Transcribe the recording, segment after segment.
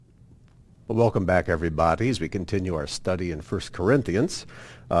Well, welcome back, everybody, as we continue our study in 1 Corinthians.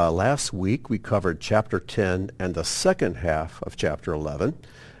 Last week, we covered chapter 10 and the second half of chapter 11.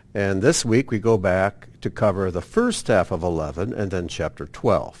 And this week, we go back to cover the first half of 11 and then chapter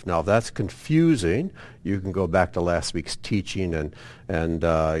 12. Now, if that's confusing, you can go back to last week's teaching and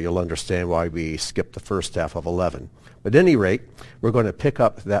you'll understand why we skipped the first half of 11. But at any rate, we're going to pick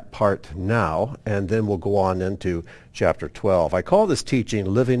up that part now, and then we'll go on into chapter 12. I call this teaching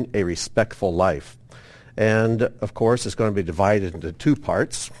Living a Respectful Life. And, of course, it's going to be divided into two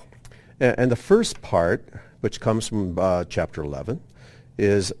parts. And the first part, which comes from chapter 11,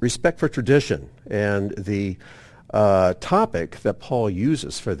 is respect for tradition. And the topic that Paul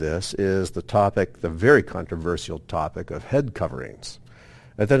uses for this is the very controversial topic of head coverings.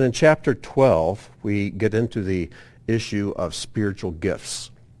 And then in chapter 12, we get into the issue of spiritual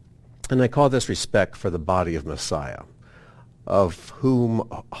gifts. And I call this respect for the body of Messiah, of whom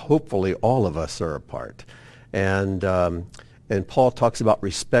hopefully all of us are a part. And Paul talks about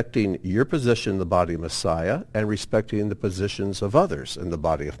respecting your position in the body of Messiah and respecting the positions of others in the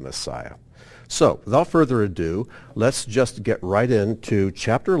body of Messiah. So, without further ado, let's just get right into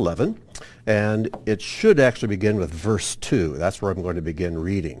chapter 11. And it should actually begin with verse 2. That's where I'm going to begin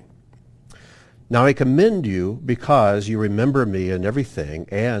reading. Now I commend you because you remember me in everything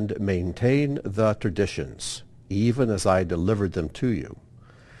and maintain the traditions, even as I delivered them to you.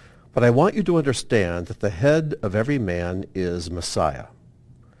 But I want you to understand that the head of every man is Messiah.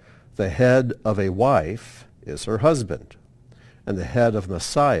 The head of a wife is her husband, and the head of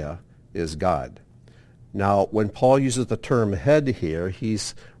Messiah is God. Now, when Paul uses the term head here,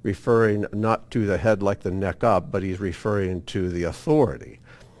 he's referring not to the head like the neck up, but he's referring to the authority.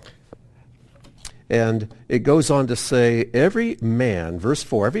 And it goes on to say, every man, verse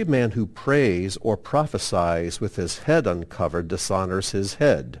 4, every man who prays or prophesies with his head uncovered dishonors his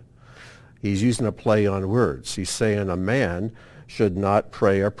head. He's using a play on words. He's saying a man should not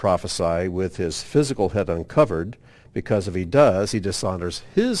pray or prophesy with his physical head uncovered, because if he does, he dishonors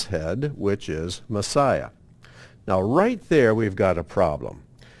his head, which is Messiah. Now, right there, we've got a problem.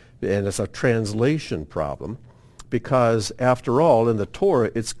 And it's a translation problem. Because, after all, in the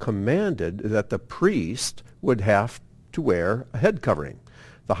Torah, it's commanded that the priest would have to wear a head covering.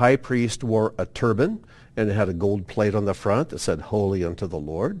 The high priest wore a turban, and it had a gold plate on the front that said, Holy unto the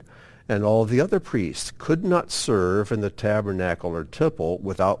Lord. And all the other priests could not serve in the tabernacle or temple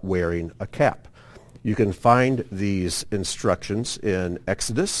without wearing a cap. You can find these instructions in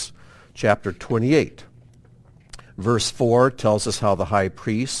Exodus chapter 28. Verse 4 tells us how the high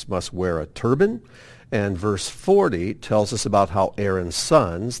priest must wear a turban. And verse 40 tells us about how Aaron's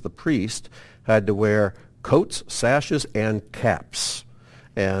sons, the priest, had to wear coats, sashes, and caps.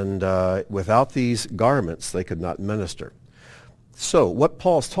 And without these garments, they could not minister. So what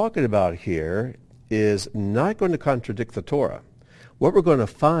Paul's talking about here is not going to contradict the Torah. What we're going to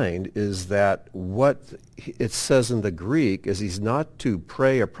find is that what it says in the Greek is he's not to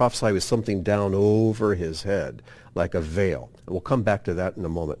pray or prophesy with something down over his head, like a veil. And we'll come back to that in a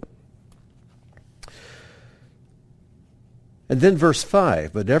moment. And then verse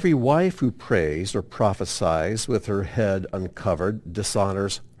 5, but every wife who prays or prophesies with her head uncovered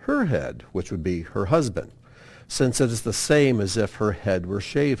dishonors her head, which would be her husband, since it is the same as if her head were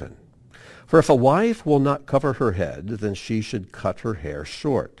shaven. For if a wife will not cover her head, then she should cut her hair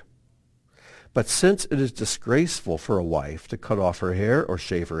short. But since it is disgraceful for a wife to cut off her hair or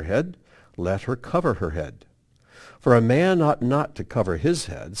shave her head, let her cover her head. For a man ought not to cover his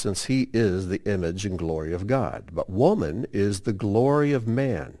head, since he is the image and glory of God. But woman is the glory of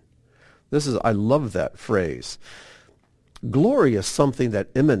man. I love that phrase. Glory is something that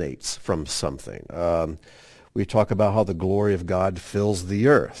emanates from something. We talk about how the glory of God fills the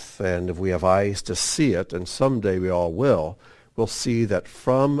earth. And if we have eyes to see it, and someday we all will, we'll see that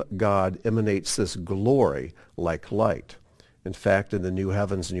from God emanates this glory like light. In fact, in the new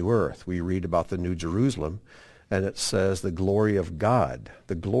heavens, new earth, we read about the New Jerusalem, and it says the glory of God.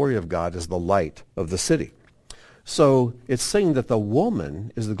 The glory of God is the light of the city. So it's saying that the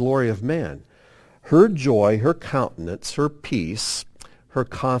woman is the glory of man. Her joy, her countenance, her peace, her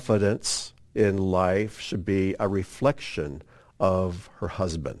confidence in life should be a reflection of her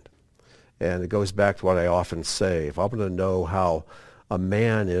husband. And it goes back to what I often say. If I want to know how a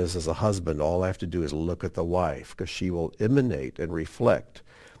man is as a husband, all I have to do is look at the wife, because she will emanate and reflect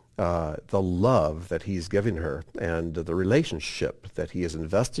the love that he's giving her and the relationship that he is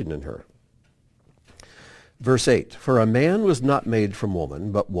investing in her. Verse 8, for a man was not made from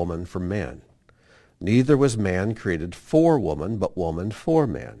woman, but woman from man. Neither was man created for woman, but woman for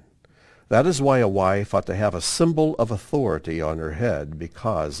man. That is why a wife ought to have a symbol of authority on her head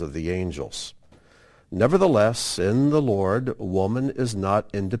because of the angels. Nevertheless, in the Lord, woman is not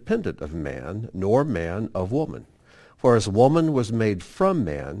independent of man, nor man of woman. For as woman was made from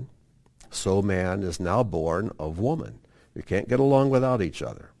man, so man is now born of woman. We can't get along without each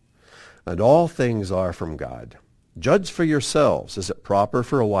other. And all things are from God. Judge for yourselves. Is it proper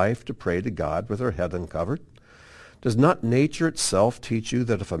for a wife to pray to God with her head uncovered? Does not nature itself teach you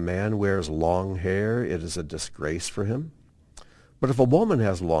that if a man wears long hair, it is a disgrace for him? But if a woman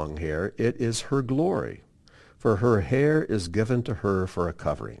has long hair, it is her glory, for her hair is given to her for a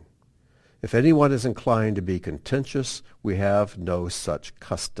covering. If anyone is inclined to be contentious, we have no such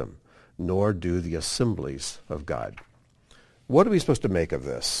custom, nor do the assemblies of God. What are we supposed to make of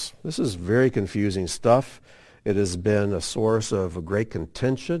this? This is very confusing stuff. It has been a source of great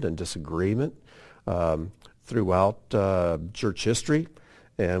contention and disagreement throughout church history,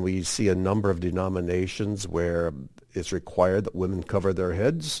 and we see a number of denominations where it's required that women cover their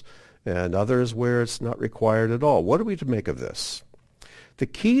heads, and others where it's not required at all. What are we to make of this? The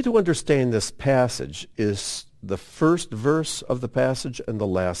key to understanding this passage is the first verse of the passage and the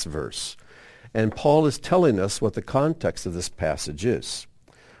last verse. And Paul is telling us what the context of this passage is.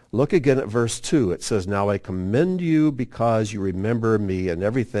 Look again at verse 2. It says, "Now I commend you because you remember me in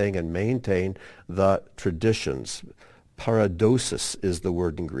everything and maintain the traditions." Paradosis is the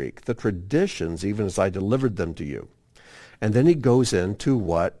word in Greek. The traditions, even as I delivered them to you. And then he goes into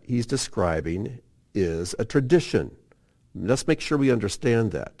what he's describing is a tradition. Let's make sure we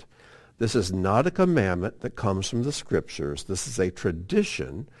understand that. This is not a commandment that comes from the Scriptures. This is a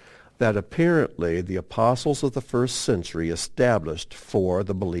tradition that apparently the apostles of the first century established for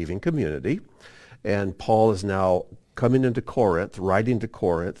the believing community. And Paul is now coming into Corinth, writing to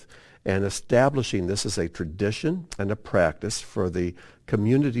Corinth, and establishing this as a tradition and a practice for the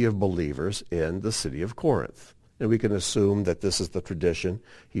community of believers in the city of Corinth. And we can assume that this is the tradition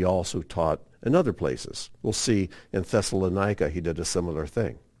he also taught in other places. We'll see in Thessalonica he did a similar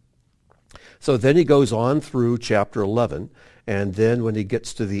thing. So then he goes on through chapter 11, and then when he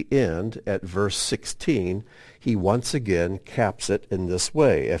gets to the end at verse 16, he once again caps it in this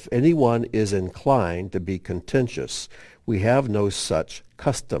way. If anyone is inclined to be contentious, we have no such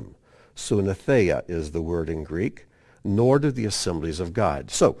custom. Sunatheia is the word in Greek, nor do the assemblies of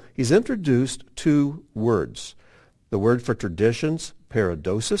God. So he's introduced two words. The word for traditions,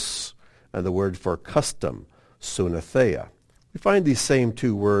 paradosis, and the word for custom, sunatheia. We find these same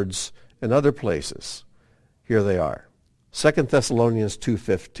two words in other places. Here they are. 2 Thessalonians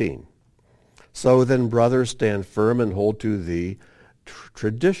 2:15. So then, brothers, stand firm and hold to the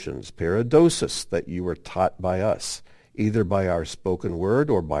traditions, paradosis, that you were taught by us, either by our spoken word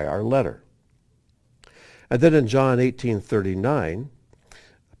or by our letter. And then in John 18:39,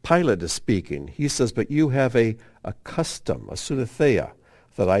 Pilate is speaking. He says, but you have a custom, a sunatheia,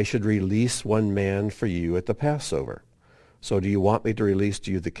 that I should release one man for you at the Passover. So do you want me to release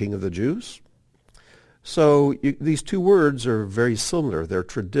to you the King of the Jews? So these two words are very similar. They're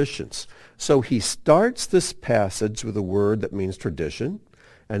traditions. So he starts this passage with a word that means tradition,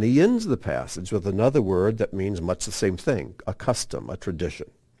 and he ends the passage with another word that means much the same thing, a custom, a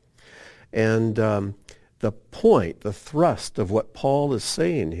tradition. And the point, the thrust of what Paul is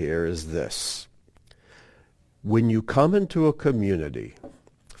saying here is this. When you come into a community,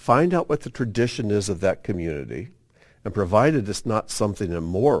 find out what the tradition is of that community, and provided it's not something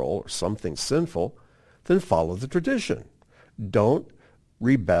immoral or something sinful, then follow the tradition. Don't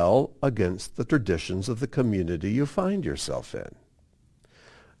rebel against the traditions of the community you find yourself in.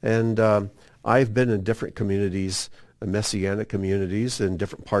 And I've been in different communities, Messianic communities in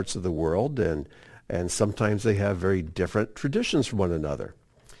different parts of the world, and sometimes they have very different traditions from one another.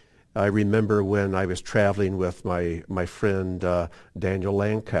 I remember when I was traveling with my friend Daniel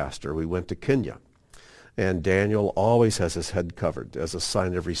Lancaster. We went to Kenya. And Daniel always has his head covered as a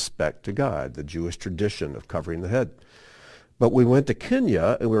sign of respect to God, the Jewish tradition of covering the head. But we went to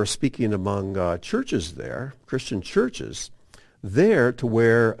Kenya, and we were speaking among churches there, Christian churches. There, to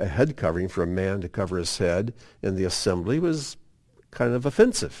wear a head covering for a man to cover his head in the assembly was kind of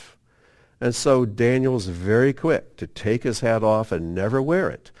offensive. And so Daniel was very quick to take his hat off and never wear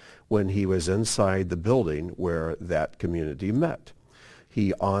it when he was inside the building where that community met.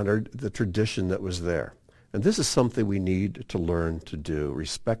 He honored the tradition that was there. And this is something we need to learn to do,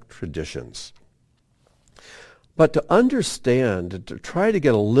 respect traditions. But to understand, to try to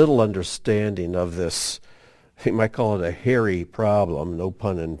get a little understanding of this, you might call it a hairy problem, no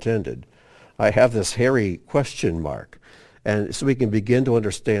pun intended. I have this hairy question mark. And so we can begin to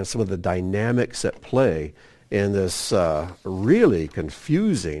understand some of the dynamics at play in this really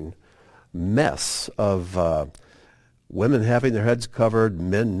confusing mess of women having their heads covered,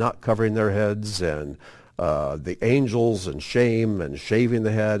 men not covering their heads, and the angels and shame and shaving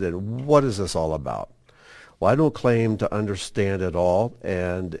the head. And what is this all about? Well, I don't claim to understand it all.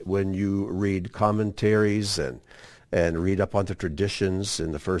 And when you read commentaries and read up on the traditions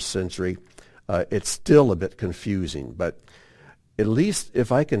in the first century, it's still a bit confusing. But at least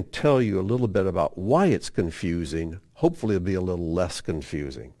if I can tell you a little bit about why it's confusing, hopefully it'll be a little less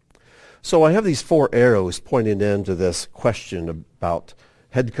confusing. So I have these 4 arrows pointing into this question about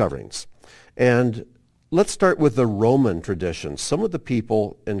head coverings. And let's start with the Roman tradition. Some of the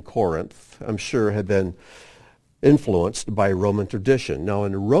people in Corinth, I'm sure, had been influenced by Roman tradition. Now,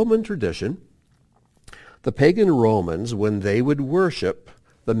 in Roman tradition, the pagan Romans, when they would worship,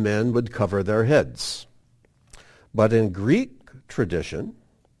 the men would cover their heads. But in Greek tradition,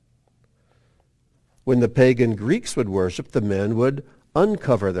 when the pagan Greeks would worship, the men would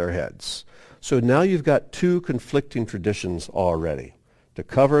uncover their heads. So now you've got 2 conflicting traditions already, to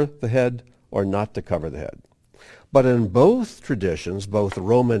cover the head or not to cover the head. But in both traditions, both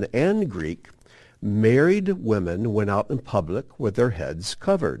Roman and Greek, married women went out in public with their heads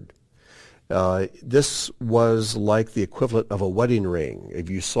covered. This was like the equivalent of a wedding ring. If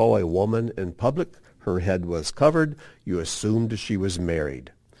you saw a woman in public, her head was covered, you assumed she was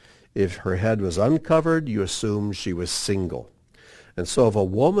married. If her head was uncovered, you assumed she was single. And so if a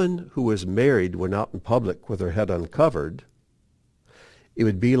woman who was married went out in public with her head uncovered, it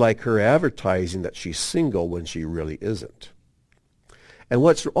would be like her advertising that she's single when she really isn't. And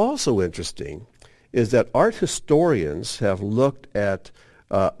what's also interesting is that art historians have looked at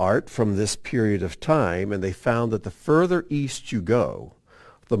art from this period of time, and they found that the further east you go,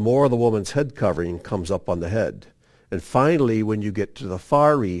 the more the woman's head covering comes up on the head. And finally, when you get to the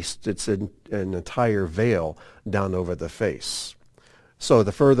Far East, it's an entire veil down over the face. So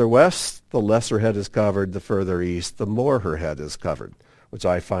the further west, the less her head is covered. The further east, the more her head is covered, which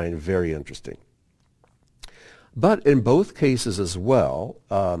I find very interesting. But in both cases as well,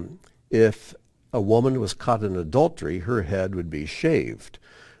 if a woman was caught in adultery, her head would be shaved.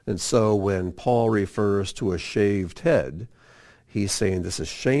 And so when Paul refers to a shaved head, he's saying this is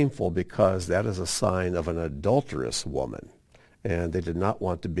shameful because that is a sign of an adulterous woman. And they did not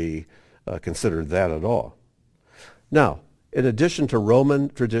want to be considered that at all. Now, in addition to Roman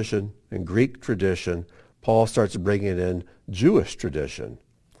tradition and Greek tradition, Paul starts bringing in Jewish tradition.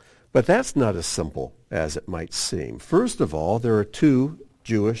 But that's not as simple as it might seem. First of all, there are 2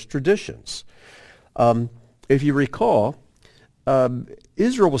 Jewish traditions. If you recall,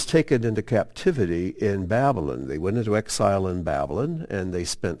 Israel was taken into captivity in Babylon. They went into exile in Babylon, and they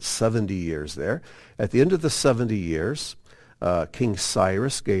spent 70 years there. At the end of the 70 years, King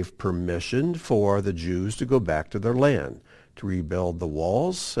Cyrus gave permission for the Jews to go back to their land, to rebuild the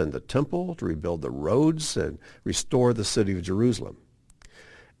walls and the temple, to rebuild the roads, and restore the city of Jerusalem.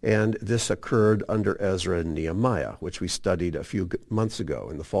 And this occurred under Ezra and Nehemiah, which we studied a few months ago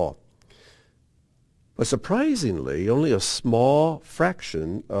in the fall. But surprisingly, only a small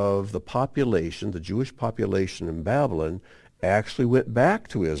fraction of the population, the Jewish population in Babylon, actually went back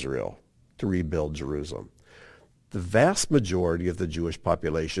to Israel to rebuild Jerusalem. The vast majority of the Jewish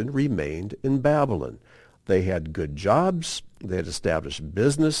population remained in Babylon. They had good jobs. They had established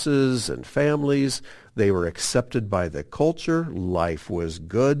businesses and families. They were accepted by the culture. Life was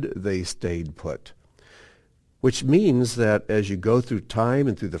good. They stayed put. Which means that as you go through time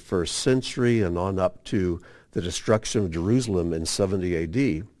and through the first century and on up to the destruction of Jerusalem in 70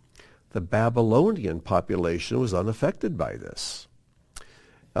 A.D., the Babylonian population was unaffected by this.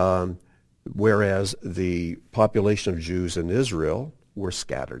 Whereas the population of Jews in Israel were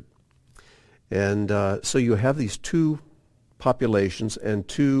scattered. And so you have these 2 populations and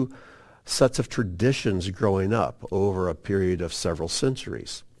 2 sets of traditions growing up over a period of several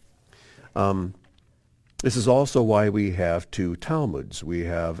centuries. This is also why we have 2 Talmuds. We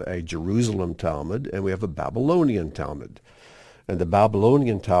have a Jerusalem Talmud and we have a Babylonian Talmud. And the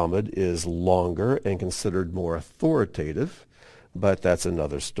Babylonian Talmud is longer and considered more authoritative, but that's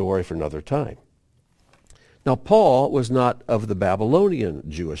another story for another time. Now, Paul was not of the Babylonian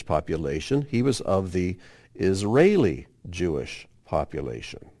Jewish population. He was of the Israeli Jewish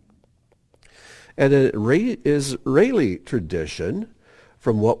population. And in Israeli tradition,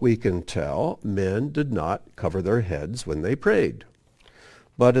 from what we can tell, men did not cover their heads when they prayed.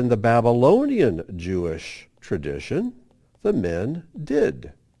 But in the Babylonian Jewish tradition, the men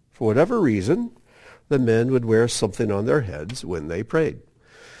did. For whatever reason, the men would wear something on their heads when they prayed.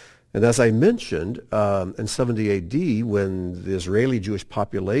 And as I mentioned, in 70 A.D., when the Israeli Jewish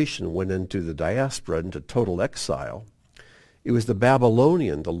population went into the diaspora, into total exile, It was the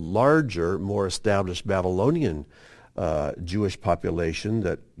Babylonian, the larger, more established Babylonian Jewish population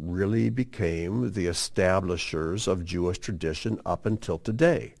that really became the establishers of Jewish tradition up until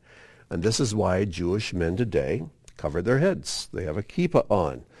today. And this is why Jewish men today cover their heads. They have a kippah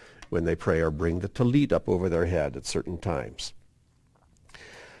on when they pray, or bring the tallit up over their head at certain times.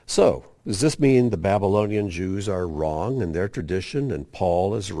 So, does this mean the Babylonian Jews are wrong in their tradition and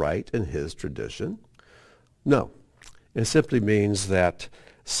Paul is right in his tradition? No. It simply means that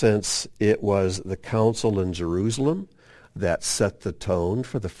since it was the council in Jerusalem that set the tone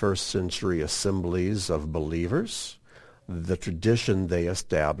for the first century assemblies of believers, the tradition they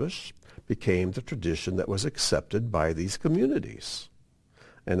established became the tradition that was accepted by these communities.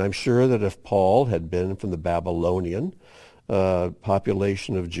 And I'm sure that if Paul had been from the Babylonian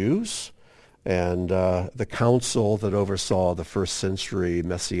population of Jews, and the council that oversaw the first century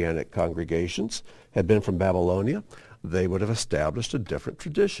Messianic congregations had been from Babylonia, they would have established a different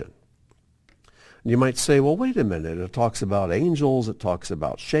tradition. And you might say, well, wait a minute. It talks about angels. It talks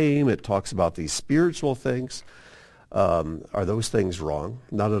about shame. It talks about these spiritual things. Are those things wrong?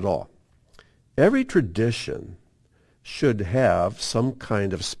 Not at all. Every tradition should have some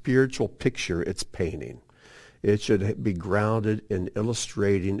kind of spiritual picture it's painting. It should be grounded in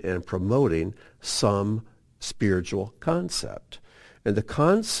illustrating and promoting some spiritual concept. And the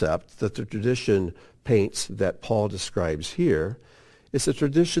concept that the tradition paints that Paul describes here is a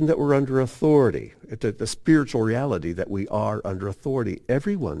tradition that we're under authority, the spiritual reality that we are under authority.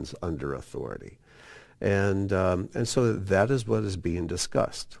 Everyone's under authority. And so that is what is being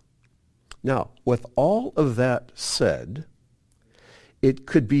discussed. Now, with all of that said, it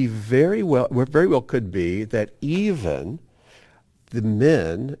could be very well could be that even the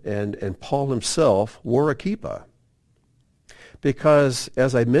men and Paul himself wore a kippah. Because,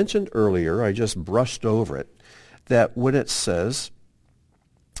 as I mentioned earlier, I just brushed over it, that when it says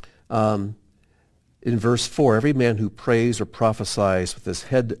in verse 4, every man who prays or prophesies with his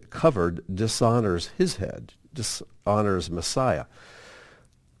head covered dishonors his head, dishonors Messiah.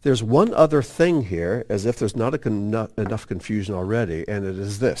 There's one other thing here, as if there's not enough confusion already, and it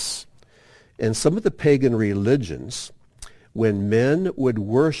is this. In some of the pagan religions, when men would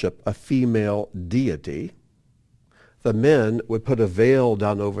worship a female deity, the men would put a veil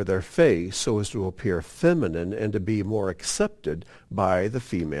down over their face so as to appear feminine and to be more accepted by the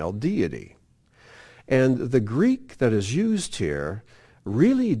female deity. And the Greek that is used here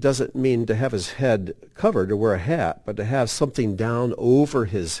really doesn't mean to have his head covered or wear a hat, but to have something down over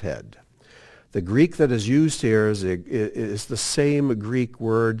his head. The Greek that is used here is the same Greek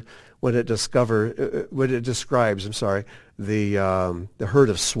word when it describes, the herd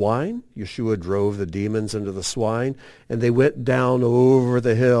of swine. Yeshua drove the demons into the swine, and they went down over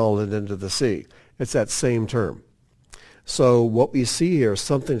the hill and into the sea. It's that same term. So what we see here is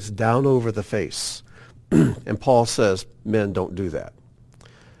something that's down over the face. And Paul says, men, don't do that.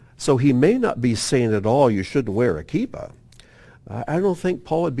 So he may not be saying at all you shouldn't wear a kippah. I don't think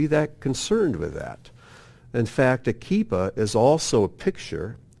Paul would be that concerned with that. In fact, a kippah is also a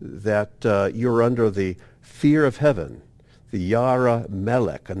picture that you're under the fear of heaven, the Yara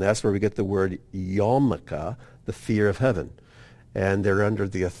Melech, and that's where we get the word Yomaka, the fear of heaven. And they're under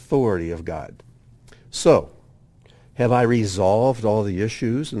the authority of God. So, have I resolved all the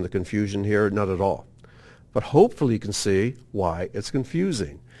issues and the confusion here? Not at all. But hopefully you can see why it's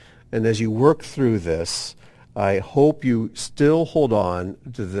confusing. And as you work through this, I hope you still hold on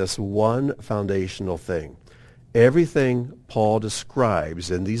to this one foundational thing. Everything Paul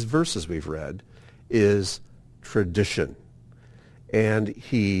describes in these verses we've read is tradition. And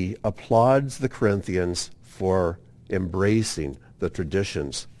he applauds the Corinthians for embracing the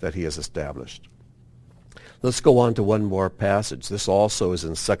traditions that he has established. Let's go on to one more passage. This also is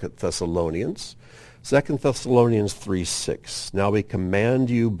in 2 Thessalonians. 2 Thessalonians 3:6. Now we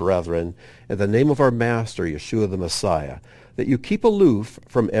command you, brethren, in the name of our Master, Yeshua the Messiah, that you keep aloof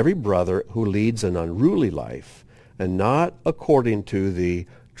from every brother who leads an unruly life, and not according to the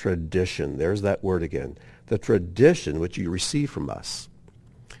tradition. There's that word again. The tradition which you receive from us.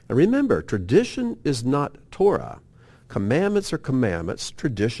 And remember, tradition is not Torah. Commandments are commandments.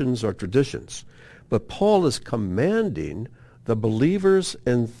 Traditions are traditions. But Paul is commanding the believers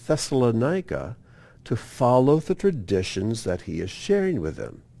in Thessalonica to follow the traditions that he is sharing with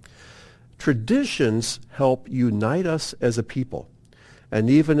them. Traditions help unite us as a people. And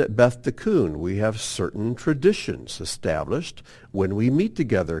even at Beth Tikkun, we have certain traditions established when we meet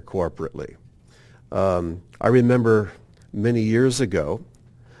together corporately. I remember many years ago,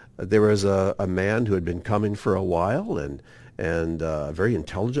 there was a man who had been coming for a while, and and a very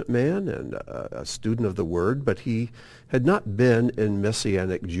intelligent man and a student of the Word, but he had not been in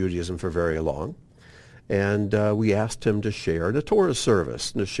Messianic Judaism for very long. And we asked him to share in a Torah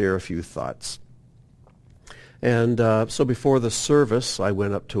service and to share a few thoughts. And so before the service, I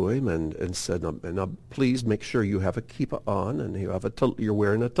went up to him and said, now, please make sure you have a kippah on and you're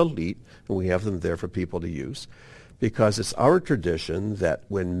wearing a talit, and we have them there for people to use. Because it's our tradition that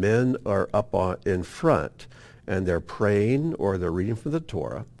when men are up in front and they're praying or they're reading from the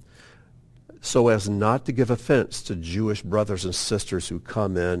Torah, so as not to give offense to Jewish brothers and sisters who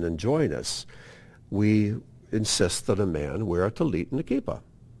come in and join us, we insist that a man wear a talit and a kippah.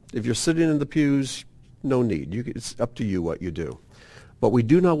 If you're sitting in the pews, no need. It's up to you what you do. But we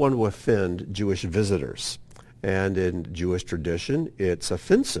do not want to offend Jewish visitors. And in Jewish tradition, it's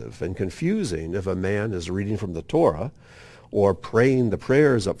offensive and confusing if a man is reading from the Torah or praying the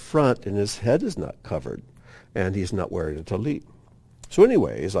prayers up front and his head is not covered and he's not wearing a talit. So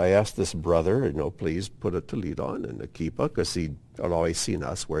anyways, I asked this brother, please put a talit on and a kippah, because he had always seen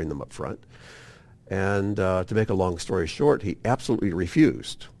us wearing them up front. And to make a long story short, he absolutely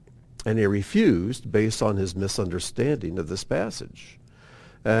refused. And he refused based on his misunderstanding of this passage.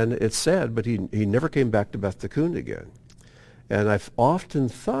 And it's sad, but he never came back to Beth Tikkun again. And I've often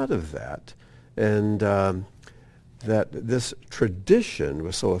thought of that, and that this tradition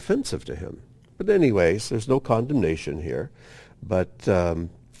was so offensive to him. But anyways, there's no condemnation here. But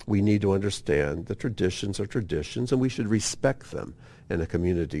we need to understand that traditions are traditions, and we should respect them in a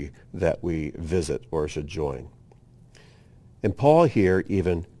community that we visit or should join. And Paul here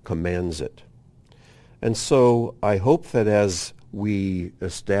even commands it. And so I hope that as we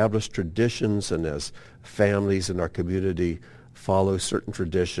establish traditions and as families in our community follow certain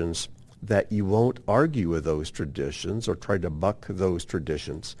traditions, that you won't argue with those traditions or try to buck those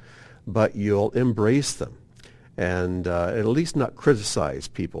traditions, but you'll embrace them and at least not criticize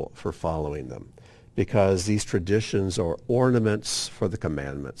people for following them, because these traditions are ornaments for the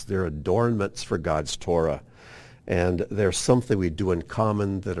commandments. They're adornments for God's Torah, and they're something we do in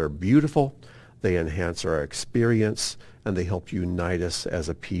common that are beautiful. They enhance our experience, and they help unite us as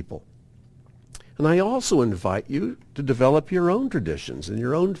a people. And I also invite you to develop your own traditions in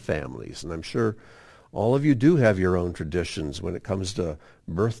your own families. And I'm sure all of you do have your own traditions when it comes to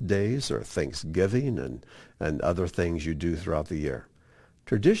birthdays or Thanksgiving and other things you do throughout the year.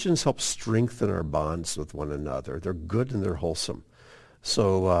 Traditions help strengthen our bonds with one another. They're good and they're wholesome.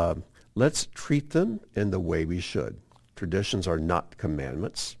 So let's treat them in the way we should. Traditions are not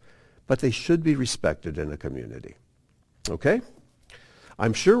commandments, but they should be respected in a community. Okay?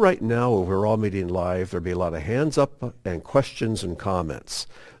 I'm sure right now, when we're all meeting live, there'll be a lot of hands up and questions and comments.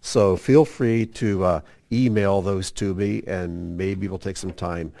 So feel free to email those to me, and maybe we'll take some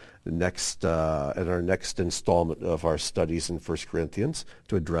time at our next installment of our studies in 1 Corinthians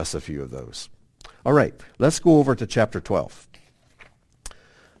to address a few of those. All right, let's go over to chapter 12.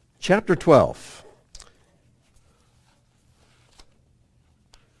 Chapter 12.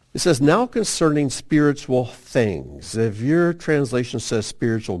 It says, now concerning spiritual things. If your translation says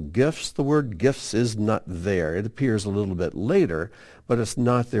spiritual gifts, the word gifts is not there. It appears a little bit later, but it's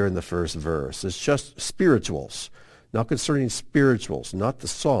not there in the first verse. It's just spirituals. Now concerning spirituals, not the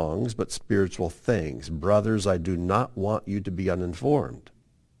songs, but spiritual things. Brothers, I do not want you to be uninformed.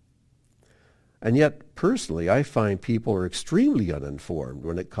 And yet, personally, I find people are extremely uninformed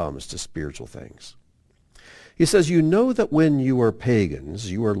when it comes to spiritual things. He says, you know that when you were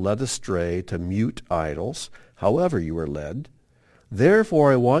pagans, you were led astray to mute idols, however you were led.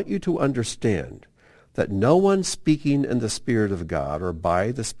 Therefore, I want you to understand that no one speaking in the Spirit of God or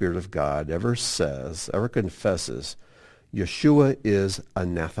by the Spirit of God ever confesses, Yeshua is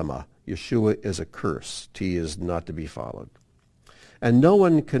anathema. Yeshua is accursed. He is not to be followed. And no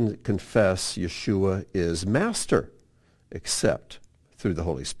one can confess Yeshua is Master except through the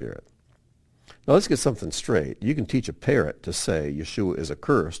Holy Spirit. Now let's get something straight. You can teach a parrot to say Yeshua is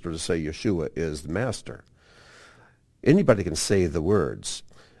accursed or to say Yeshua is the Master. Anybody can say the words.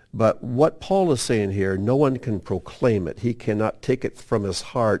 But what Paul is saying here, no one can proclaim it. He cannot take it from his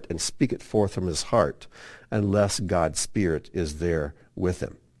heart and speak it forth from his heart unless God's Spirit is there with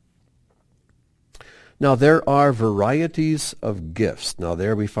him. Now there are varieties of gifts. Now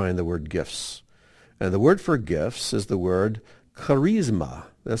there we find the word gifts. And the word for gifts is the word charisma.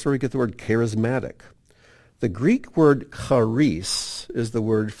 That's where we get the word charismatic. The Greek word charis is the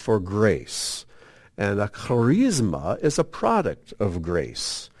word for grace. And a charisma is a product of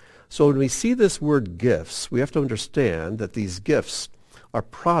grace. So when we see this word gifts, we have to understand that these gifts are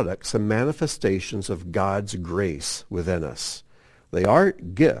products and manifestations of God's grace within us. They are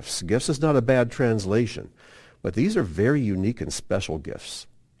gifts. Gifts is not a bad translation. But these are very unique and special gifts.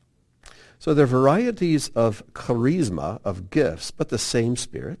 So there are varieties of charisma, of gifts, but the same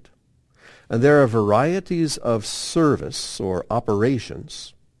Spirit. And there are varieties of service or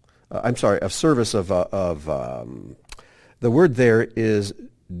operations. Of service the word there is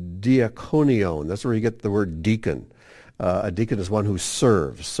diakonion. That's where you get the word deacon. A deacon is one who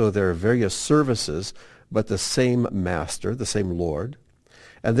serves. So there are various services, but the same master, the same Lord.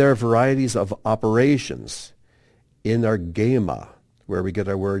 And there are varieties of operations, energema, where we get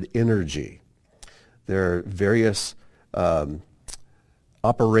our word energy. There are various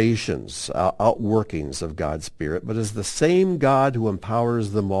operations, outworkings of God's Spirit, but it's the same God who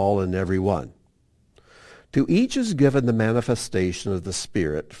empowers them all and every one. To each is given the manifestation of the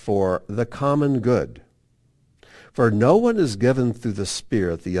Spirit for the common good. For no one is given through the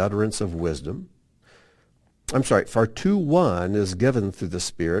Spirit the utterance of wisdom. For to one is given through the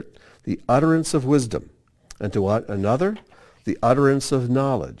Spirit the utterance of wisdom, and to another the utterance of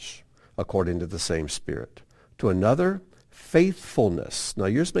knowledge, according to the same Spirit. To another, faithfulness. Now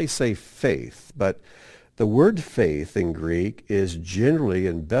yours may say faith, but the word faith in Greek is generally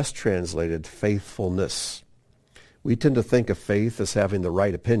and best translated faithfulness. We tend to think of faith as having the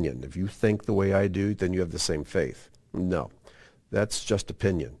right opinion. If you think the way I do, then you have the same faith. No, that's just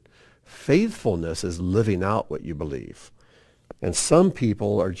opinion. Faithfulness is living out what you believe. And some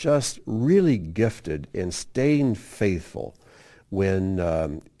people are just really gifted in staying faithful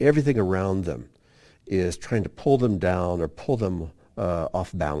when everything around them is trying to pull them down or pull them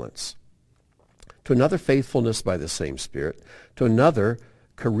off balance. To another, faithfulness by the same Spirit. To another,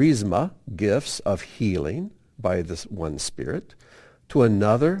 charisma, gifts of healing by this one Spirit. To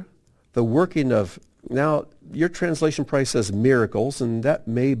another, the working of, now your translation probably says miracles, and that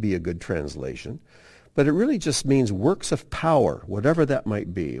may be a good translation, but it really just means works of power, whatever that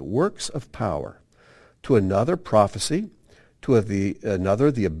might be, works of power. To another, prophecy. To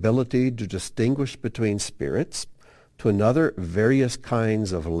another, the ability to distinguish between spirits. To another, various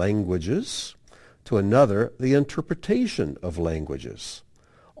kinds of languages. To another, the interpretation of languages.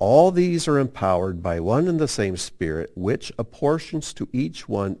 All these are empowered by one and the same Spirit, which apportions to each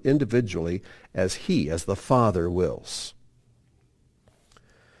one individually as the Father wills.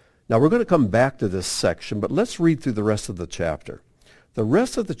 Now we're going to come back to this section, but let's read through the rest of the chapter. The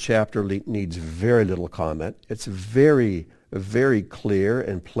rest of the chapter needs very little comment. It's very, very clear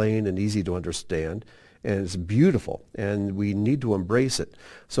and plain and easy to understand, and it's beautiful, and we need to embrace it.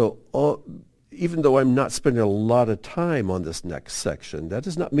 So even though I'm not spending a lot of time on this next section, that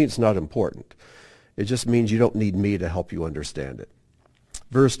does not mean it's not important. It just means you don't need me to help you understand it.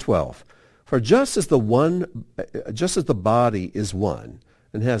 Verse 12, for just as the body is one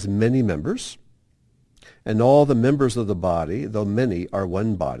and has many members, and all the members of the body, though many, are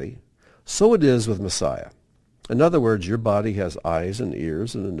one body, so it is with Messiah. In other words, your body has eyes and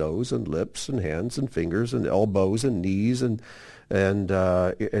ears and a nose and lips and hands and fingers and elbows and knees and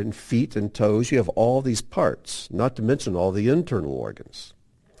feet and toes. You have all these parts, not to mention all the internal organs.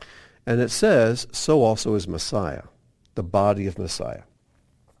 And it says, so also is Messiah, the body of Messiah.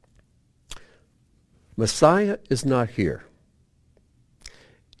 Messiah is not here.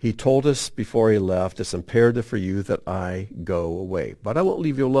 He told us before he left, it's imperative for you that I go away. But I won't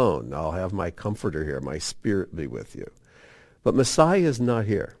leave you alone. I'll have my comforter here. My Spirit be with you. But Messiah is not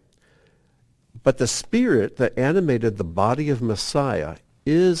here. But the Spirit that animated the body of Messiah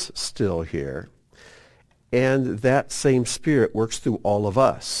is still here. And that same Spirit works through all of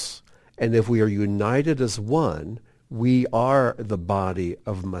us. And if we are united as one, we are the body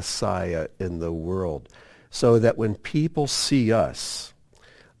of Messiah in the world. So that when people see us,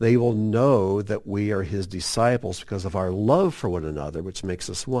 they will know that we are his disciples because of our love for one another, which makes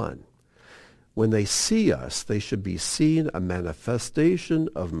us one. When they see us, they should be seeing a manifestation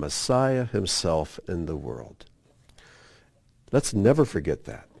of Messiah himself in the world. Let's never forget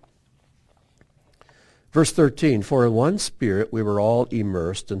that. Verse 13, for in one Spirit we were all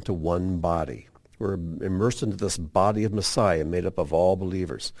immersed into one body. We're immersed into this body of Messiah made up of all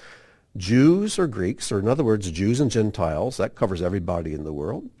believers. Jews or Greeks, or in other words, Jews and Gentiles, that covers everybody in the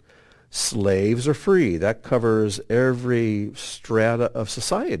world. Slaves or free, that covers every strata of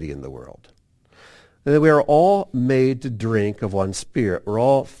society in the world. And then we are all made to drink of one Spirit. We're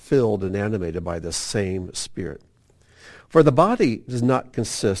all filled and animated by the same Spirit. For the body does not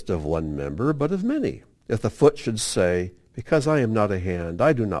consist of one member, but of many. If the foot should say, because I am not a hand,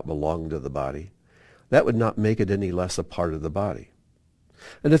 I do not belong to the body, that would not make it any less a part of the body.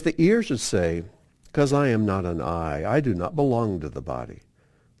 And if the ear should say, because I am not an eye, I do not belong to the body,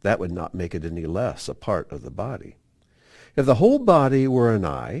 that would not make it any less a part of the body. If the whole body were an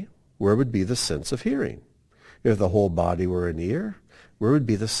eye, where would be the sense of hearing? If the whole body were an ear, where would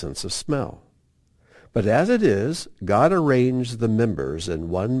be the sense of smell? But as it is, God arranged the members in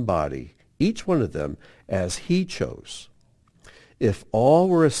one body, each one of them, as he chose. If all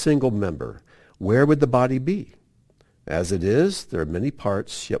were a single member, where would the body be? As it is, there are many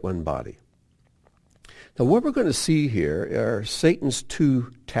parts, yet one body. Now, what we're going to see here are Satan's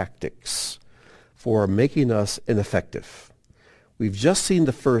two tactics for making us ineffective. We've just seen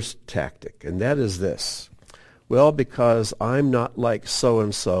the first tactic, and that is this. Well, because I'm not like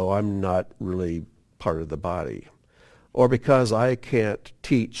so-and-so, I'm not really part of the body. Or because I can't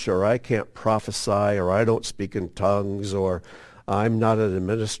teach, or I can't prophesy, or I don't speak in tongues, or I'm not an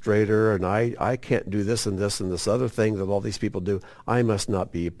administrator, and I can't do this and this and this other thing that all these people do, I must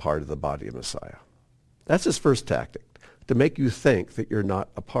not be part of the body of Messiah. That's his first tactic, to make you think that you're not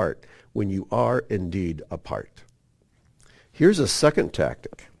a part when you are indeed a part. Here's a second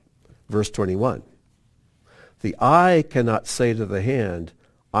tactic, verse 21. The eye cannot say to the hand,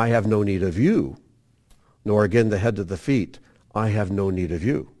 I have no need of you, nor again the head to the feet, I have no need of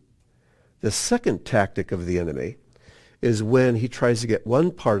you. The second tactic of the enemy is when he tries to get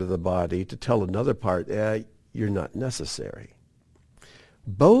one part of the body to tell another part, you're not necessary.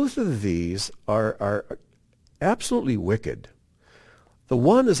 Both of these are absolutely wicked. The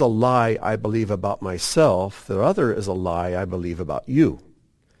one is a lie I believe about myself. The other is a lie I believe about you.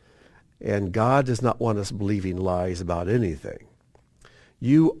 And God does not want us believing lies about anything.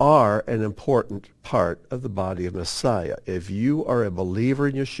 You are an important part of the body of Messiah. If you are a believer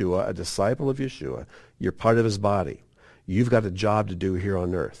in Yeshua, a disciple of Yeshua, you're part of his body. You've got a job to do here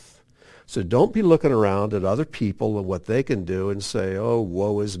on earth. So don't be looking around at other people and what they can do and say, oh,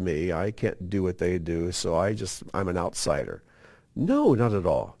 woe is me. I can't do what they do, so I'm an outsider. No, not at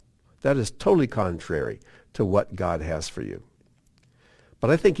all. That is totally contrary to what God has for you. But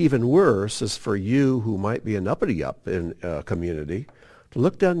I think even worse is for you who might be an uppity-up in a community to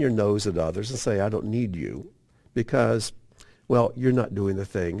look down your nose at others and say, I don't need you because, well, you're not doing the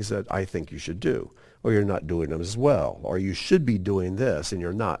things that I think you should do. Or you're not doing them as well, or you should be doing this and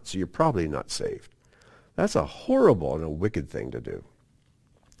you're not, so you're probably not saved. That's a horrible and a wicked thing to do.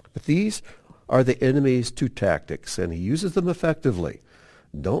 But these are the enemy's two tactics, and he uses them effectively.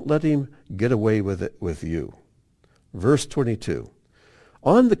 Don't let him get away with it with you. Verse 22.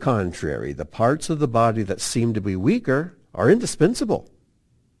 On the contrary, the parts of the body that seem to be weaker are indispensable.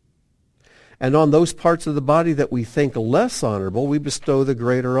 And on those parts of the body that we think less honorable, we bestow the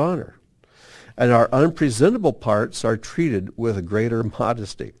greater honor. And our unpresentable parts are treated with a greater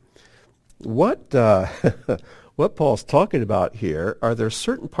modesty. What Paul's talking about here are there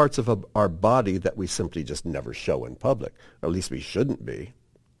certain parts of our body that we simply just never show in public, or at least we shouldn't be.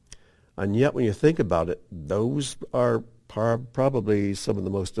 And yet when you think about it, those are probably some of the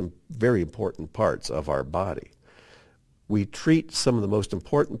most very important parts of our body. We treat some of the most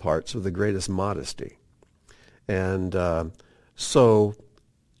important parts with the greatest modesty. And so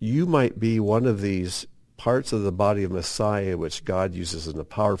you might be one of these parts of the body of Messiah which God uses in a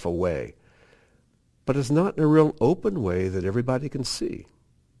powerful way, but it's not in a real open way that everybody can see.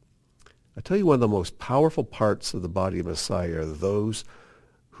 I tell you, one of the most powerful parts of the body of Messiah are those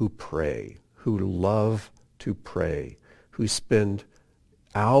who pray, who love to pray, who spend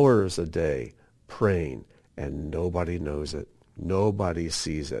hours a day praying, and nobody knows it. Nobody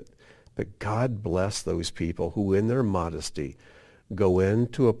sees it. But God bless those people who in their modesty go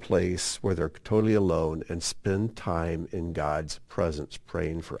into a place where they're totally alone and spend time in God's presence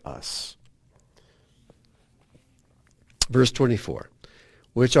praying for us. Verse 24,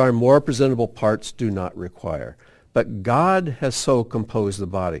 which our more presentable parts do not require. But God has so composed the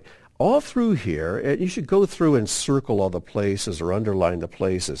body. All through here, and you should go through and circle all the places or underline the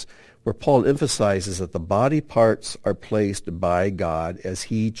places where Paul emphasizes that the body parts are placed by God as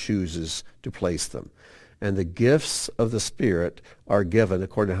he chooses to place them. And the gifts of the Spirit are given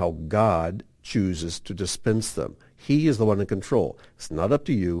according to how God chooses to dispense them. He is the one in control. It's not up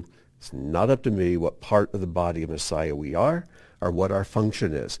to you. It's not up to me what part of the body of Messiah we are or what our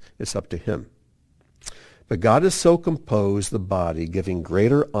function is. It's up to him. But God has so composed the body, giving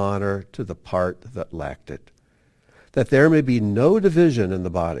greater honor to the part that lacked it, that there may be no division in the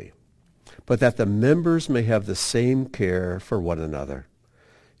body, but that the members may have the same care for one another.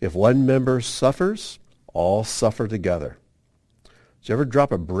 If one member suffers, all suffer together. Did you ever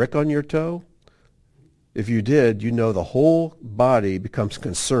drop a brick on your toe? If you did, you know the whole body becomes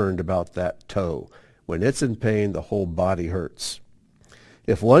concerned about that toe. When it's in pain, the whole body hurts.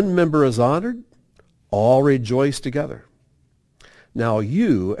 If one member is honored, all rejoice together. Now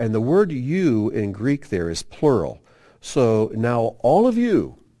you, and the word you in Greek there is plural. So now all of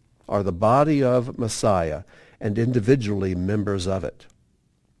you are the body of Messiah, and individually members of it.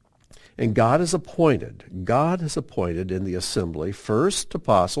 And God has appointed in the assembly, first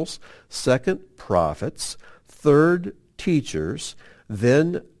apostles, second prophets, third teachers,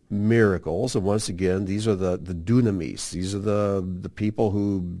 then miracles. And once again, these are the dunamis. These are the people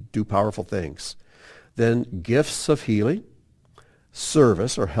who do powerful things. Then gifts of healing,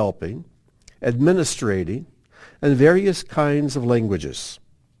 service or helping, administrating, and various kinds of languages.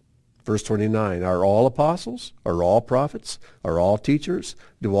 Verse 29, are all apostles? Are all prophets? Are all teachers?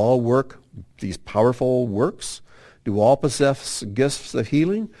 Do all work these powerful works? Do all possess gifts of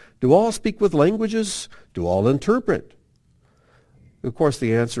healing? Do all speak with languages? Do all interpret? Of course,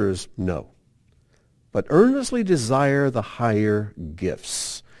 the answer is no. But earnestly desire the higher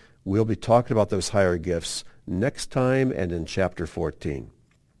gifts. We'll be talking about those higher gifts next time and in chapter 14.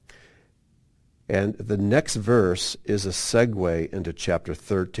 And the next verse is a segue into chapter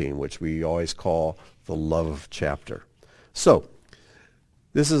 13, which we always call the love chapter. So,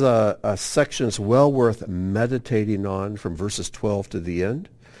 this is a section that's well worth meditating on from verses 12 to the end.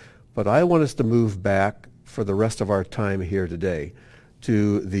 But I want us to move back for the rest of our time here today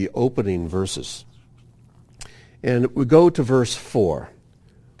to the opening verses. And we go to verse 4,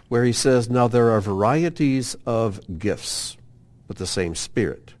 where he says, now there are varieties of gifts, but the same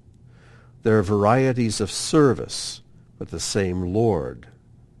Spirit. There are varieties of service, but the same Lord.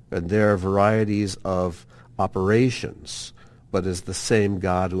 And there are varieties of operations, but is the same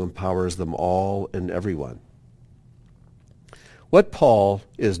God who empowers them all and everyone. What Paul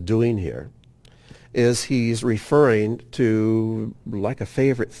is doing here is he's referring to like a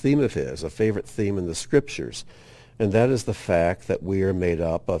favorite theme of his, a favorite theme in the Scriptures, and that is the fact that we are made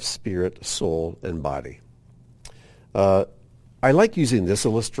up of spirit, soul, and body. I like using this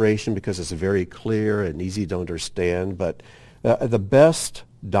illustration because it's very clear and easy to understand, but the best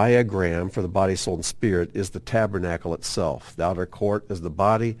diagram for the body, soul, and spirit is the tabernacle itself. The outer court is the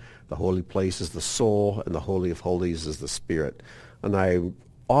body, the holy place is the soul, and the Holy of Holies is the spirit. And I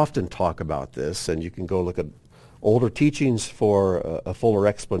often talk about this, and you can go look at older teachings for a fuller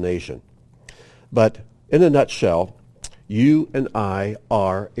explanation. But in a nutshell, you and I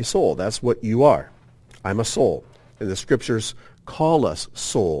are a soul. That's what you are. I'm a soul. And the Scriptures call us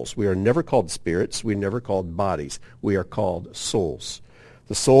souls. We are never called spirits. We're never called bodies. We are called souls.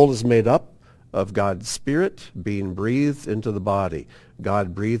 The soul is made up of God's Spirit being breathed into the body.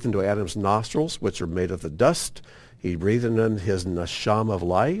 God breathed into Adam's nostrils, which are made of the dust. He breathed in him his neshama of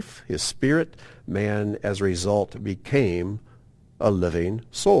life, his spirit. Man, as a result, became a living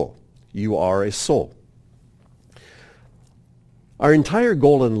soul. You are a soul. Our entire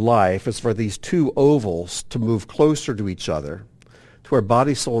goal in life is for these two ovals to move closer to each other, to where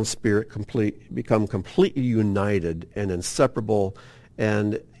body, soul, and spirit become completely united and inseparable,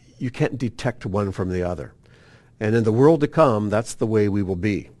 and you can't detect one from the other. And in the world to come, that's the way we will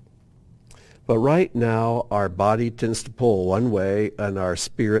be. But right now, our body tends to pull one way, and our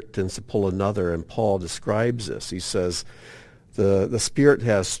spirit tends to pull another, and Paul describes this. He says, the spirit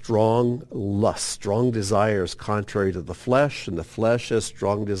has strong lust, strong desires contrary to the flesh, and the flesh has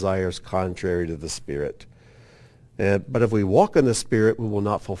strong desires contrary to the spirit. But if we walk in the Spirit, we will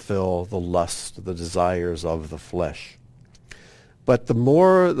not fulfill the lust, the desires of the flesh. But the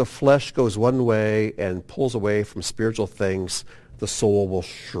more the flesh goes one way and pulls away from spiritual things, the soul will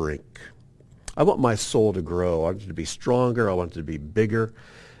shrink. I want my soul to grow. I want it to be stronger. I want it to be bigger.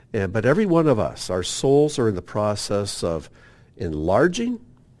 But every one of us, our souls are in the process of enlarging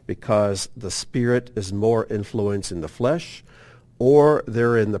because the Spirit is more influenced in the flesh, or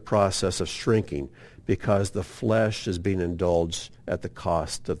they're in the process of shrinking because the flesh is being indulged at the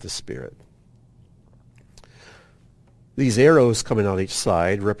cost of the Spirit. These arrows coming on each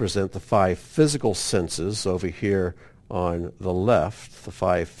side represent the 5 physical senses over here on the left, the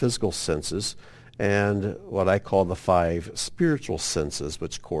 5 physical senses, and what I call the 5 spiritual senses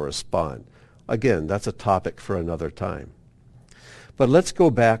which correspond. Again, that's a topic for another time. But let's go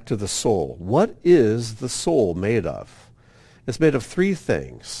back to the soul. What is the soul made of? It's made of 3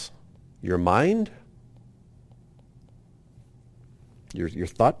 things. Your mind, your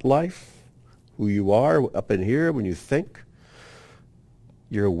thought life, who you are up in here when you think,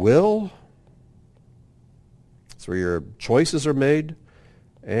 your will, that's where your choices are made,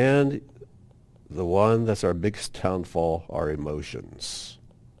 and the one that's our biggest downfall, our emotions,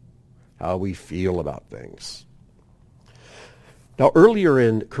 how we feel about things. Now, earlier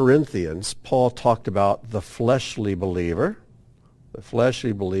in Corinthians, Paul talked about the fleshly believer. The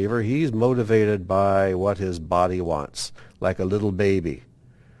fleshly believer, he's motivated by what his body wants, like a little baby.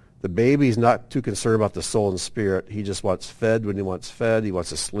 The baby's not too concerned about the soul and spirit. He just wants fed when he wants fed. He wants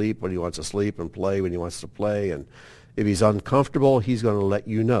to sleep when he wants to sleep and play when he wants to play. And if he's uncomfortable, he's going to let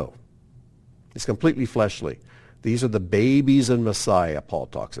you know. It's completely fleshly. These are the babies in Messiah, Paul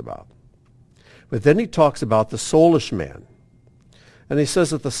talks about. But then he talks about the soulish man. And he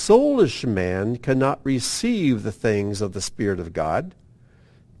says that the soulish man cannot receive the things of the Spirit of God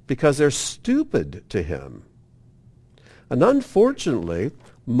because they're stupid to him. And unfortunately,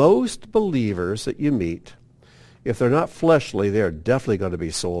 most believers that you meet, if they're not fleshly, they're definitely going to be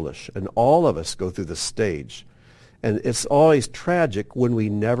soulish. And all of us go through this stage. And it's always tragic when we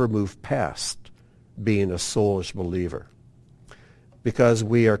never move past being a soulish believer, because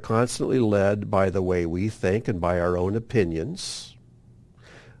we are constantly led by the way we think and by our own opinions.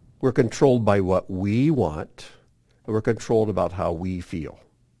 We're controlled by what we want, and we're controlled about how we feel.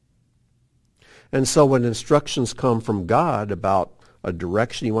 And so when instructions come from God about a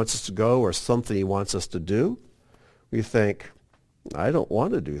direction he wants us to go or something he wants us to do, we think, I don't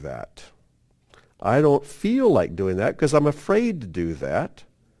want to do that. I don't feel like doing that because I'm afraid to do that.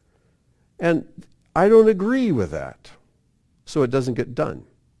 And I don't agree with that. So it doesn't get done.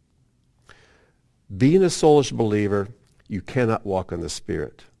 Being a soulish believer, you cannot walk in the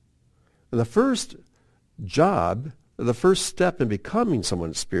Spirit. And the first job, the first step in becoming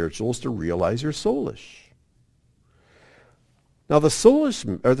someone spiritual is to realize you're soulish. Now the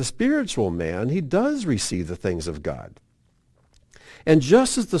soulish or the spiritual man, he does receive the things of God. And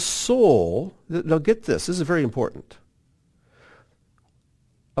just as the soul, now get this is very important.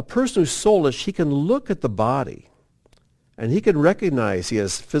 A person who's soulish, he can look at the body and he can recognize he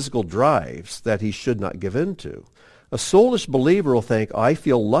has physical drives that he should not give in to. A soulish believer will think, I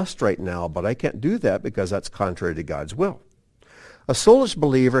feel lust right now, but I can't do that because that's contrary to God's will. A soulish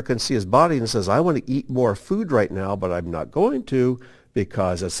believer can see his body and says, I want to eat more food right now, but I'm not going to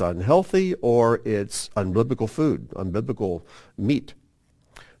because it's unhealthy or it's unbiblical food, unbiblical meat.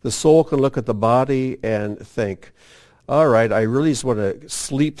 The soul can look at the body and think, all right, I really just want to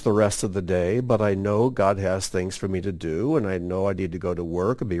sleep the rest of the day, but I know God has things for me to do, and I know I need to go to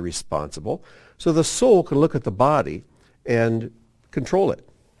work and be responsible. So the soul can look at the body and control it.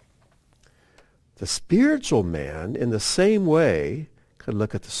 The spiritual man, in the same way, can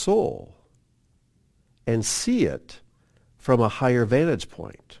look at the soul and see it from a higher vantage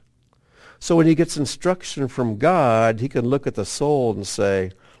point. So when he gets instruction from God, he can look at the soul and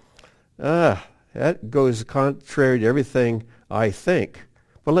say, that goes contrary to everything I think,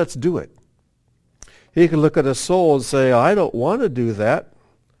 but let's do it. He can look at a soul and say, I don't want to do that,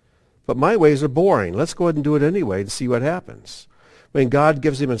 but my ways are boring. Let's go ahead and do it anyway and see what happens. When God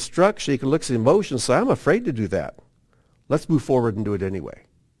gives him instruction, he can look at his emotions and say, I'm afraid to do that. Let's move forward and do it anyway.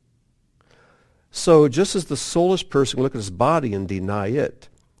 So just as the soulish person can look at his body and deny it,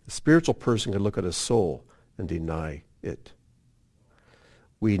 the spiritual person can look at his soul and deny it.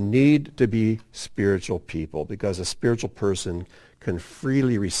 We need to be spiritual people because a spiritual person can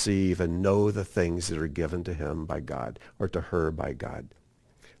freely receive and know the things that are given to him by God or to her by God.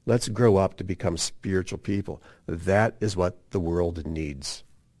 Let's grow up to become spiritual people. That is what the world needs.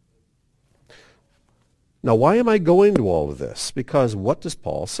 Now, why am I going to all of this? Because what does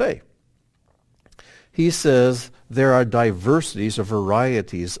Paul say? He says there are diversities or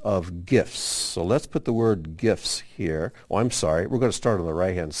varieties of gifts. So let's put the word gifts here. Oh, I'm sorry. We're going to start on the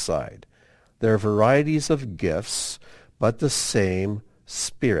right-hand side. There are varieties of gifts, but the same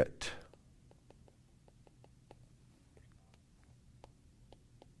Spirit.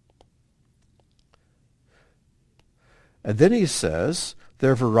 And then he says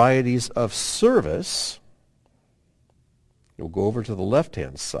there are varieties of service. We'll go over to the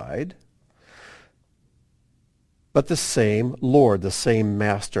left-hand side. But the same Lord, the same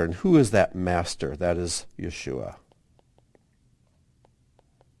Master. And who is that Master? That is Yeshua.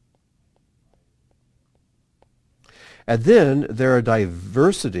 And then there are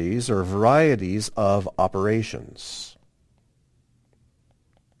diversities or varieties of operations.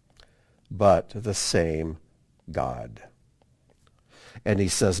 But the same God. And he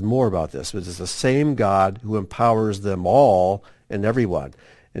says more about this. But it's the same God who empowers them all and everyone.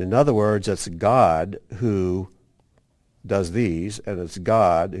 And in other words, it's God who does these, and it's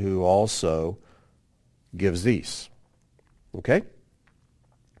God who also gives these. Okay?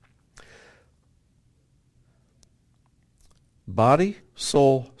 Body,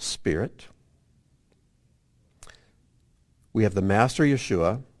 soul, spirit. We have the Master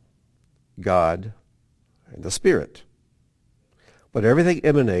Yeshua, God, and the Spirit. But everything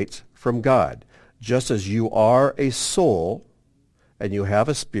emanates from God. Just as you are a soul, and you have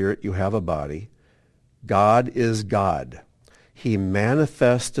a spirit, you have a body, God is God. He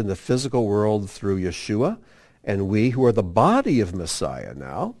manifests in the physical world through Yeshua, and we who are the body of Messiah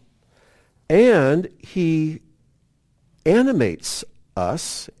now. And he animates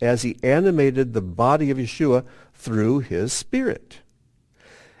us as he animated the body of Yeshua through his Spirit.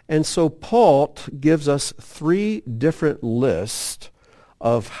 And so Paul gives us 3 different lists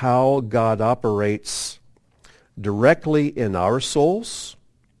of how God operates directly in our souls,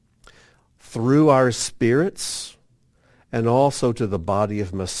 through our spirits, and also to the body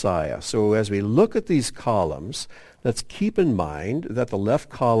of Messiah. So as we look at these columns, let's keep in mind that the left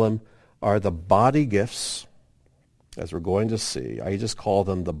column are the body gifts, as we're going to see. I just call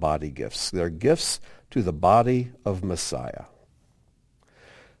them the body gifts. They're gifts to the body of Messiah.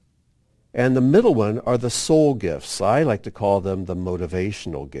 And the middle one are the soul gifts. I like to call them the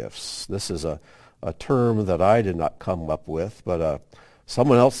motivational gifts. This is a term that I did not come up with, but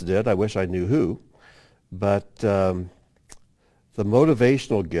someone else did. I wish I knew who. But the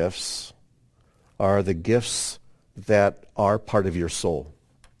motivational gifts are the gifts that are part of your soul.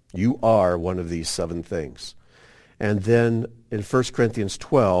 You are one of these 7 things. And then in 1 Corinthians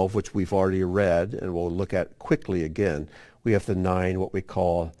 12, which we've already read and we'll look at quickly again, we have the 9, what we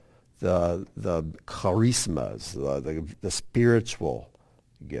call the charismas, the spiritual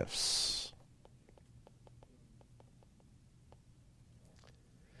gifts.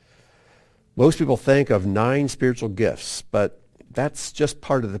 Most people think of 9 spiritual gifts, but that's just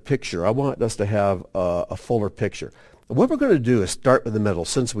part of the picture. I want us to have a fuller picture. What we're going to do is start with the middle.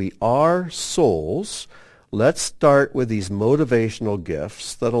 Since we are souls, let's start with these motivational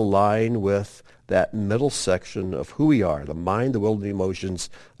gifts that align with that middle section of who we are, the mind, the will, and the emotions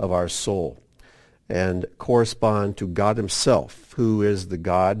of our soul, and correspond to God himself, who is the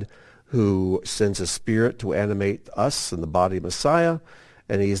God who sends his Spirit to animate us in the body of Messiah,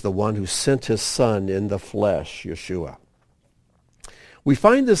 and he's the one who sent his Son in the flesh, Yeshua. We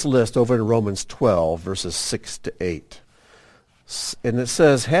find this list over in Romans 12, verses 6 to 8. And it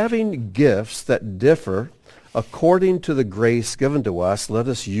says, having gifts that differ according to the grace given to us, let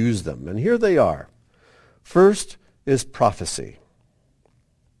us use them. And here they are. First is prophecy.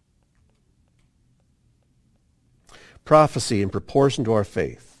 Prophecy in proportion to our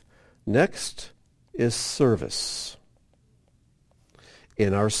faith. Next is service.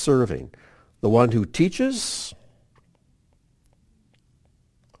 In our serving. The one who teaches,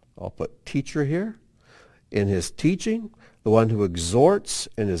 I'll put teacher here. In his teaching, the one who exhorts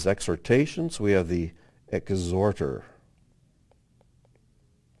in his exhortations, we have the exhorter.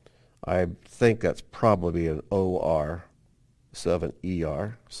 I think that's probably an O-R instead of an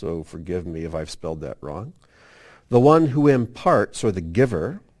E-R, so forgive me if I've spelled that wrong. The one who imparts, or the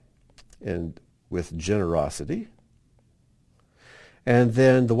giver, and with generosity. And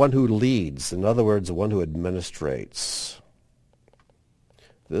then the one who leads, in other words, the one who administrates.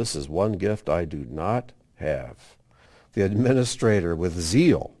 This is one gift I do not have. The administrator with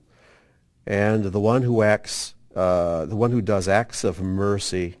zeal, and the one who acts, the one who does acts of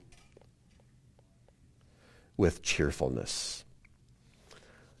mercy with cheerfulness.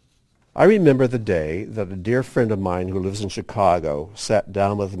 I remember the day that a dear friend of mine who lives in Chicago sat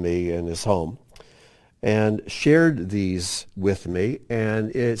down with me in his home and shared these with me,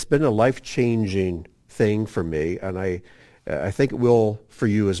 and it's been a life-changing thing for me, and I think it will for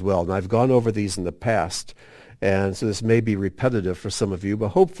you as well. And I've gone over these in the past, and so this may be repetitive for some of you, but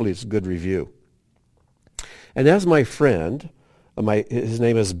hopefully it's a good review. And as my friend, his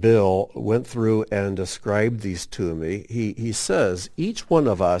name is Bill, went through and described these to me, he says each one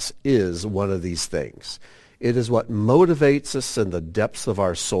of us is one of these things. It is what motivates us in the depths of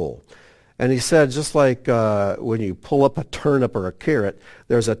our soul. And he said, just like when you pull up a turnip or a carrot,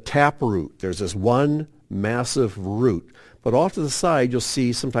 there's a tap root. There's this one massive root. But off to the side, you'll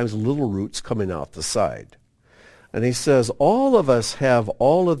see sometimes little roots coming out the side. And he says, all of us have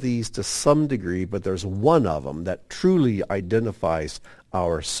all of these to some degree, but there's one of them that truly identifies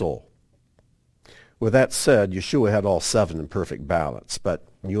our soul. With that said, Yeshua had all 7 in perfect balance, but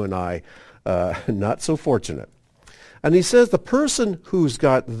you and I, not so fortunate. And he says the person who's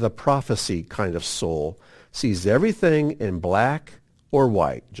got the prophecy kind of soul sees everything in black or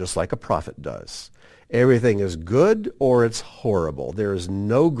white, just like a prophet does. Everything is good or it's horrible. There is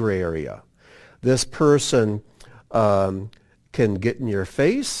no gray area. This person can get in your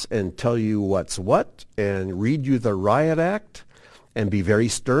face and tell you what's what and read you the riot act and be very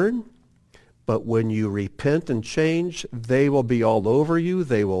stern. But when you repent and change, they will be all over you.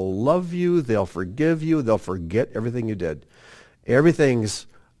 They will love you. They'll forgive you. They'll forget everything you did. Everything's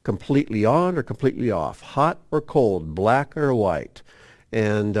completely on or completely off, hot or cold, black or white.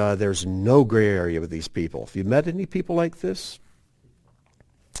 And there's no gray area with these people. If you met any people like this,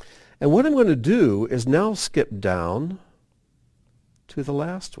 And what I'm going to do is now skip down to the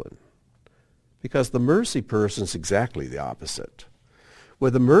last one, because the mercy person is exactly the opposite.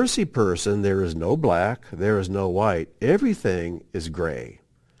 With the mercy person, there is no black, there is no white. Everything is gray,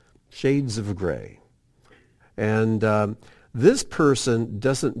 shades of gray. And this person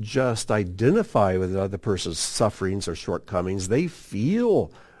doesn't just identify with the other person's sufferings or shortcomings. They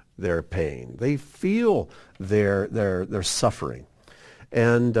feel their pain. They feel their suffering.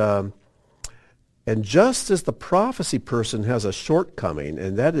 And just as the prophecy person has a shortcoming,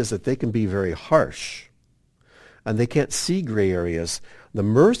 and that is that they can be very harsh, and they can't see gray areas, the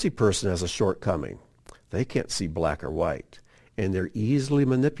mercy person has a shortcoming. They can't see black or white, and they're easily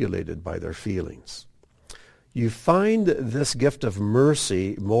manipulated by their feelings. You find this gift of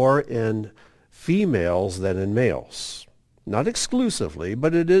mercy more in females than in males. Not exclusively,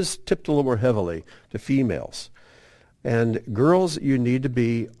 but it is tipped a little more heavily to females. And girls, you need to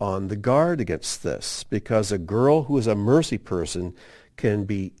be on the guard against this, because a girl who is a mercy person can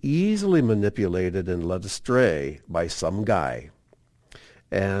be easily manipulated and led astray by some guy.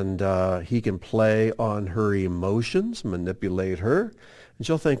 And he can play on her emotions, manipulate her, and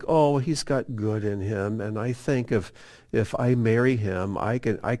she'll think, oh, he's got good in him, and I think if I marry him, I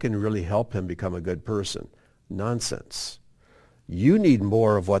can really help him become a good person. Nonsense. You need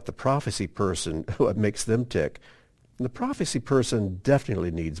more of what the prophecy person, what makes them tick. And the prophecy person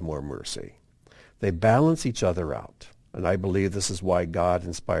definitely needs more mercy. They balance each other out. And I believe this is why God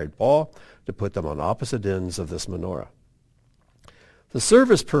inspired Paul to put them on opposite ends of this menorah. The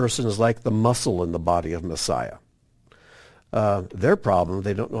service person is like the muscle in the body of Messiah. Their problem,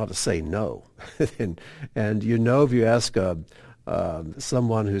 they don't know how to say no. and you know, if you ask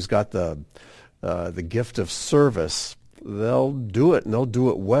someone who's got the gift of service, they'll do it, and they'll do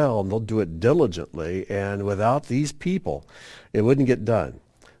it well, and they'll do it diligently, and without these people, it wouldn't get done.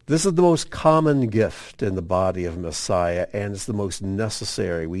 This is the most common gift in the body of Messiah, and it's the most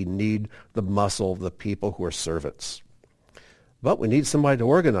necessary. We need the muscle of the people who are servants. But we need somebody to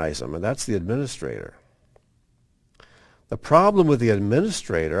organize them, and that's the administrator. The problem with the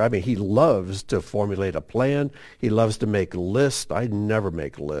administrator, I mean, he loves to formulate a plan. He loves to make lists. I never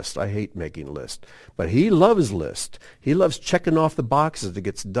make lists. I hate making lists. But he loves lists. He loves checking off the boxes that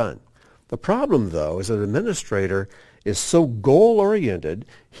gets done. The problem, though, is that an administrator is so goal-oriented,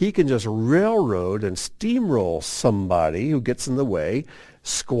 he can just railroad and steamroll somebody who gets in the way,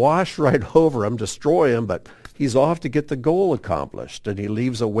 squash right over him, destroy him, but he's off to get the goal accomplished, and he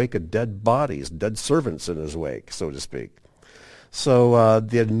leaves a wake of dead bodies, dead servants in his wake, so to speak. So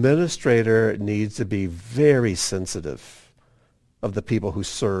the administrator needs to be very sensitive of the people who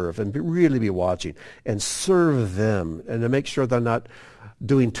serve and really be watching and serve them and to make sure they're not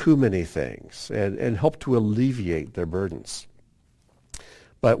doing too many things and help to alleviate their burdens.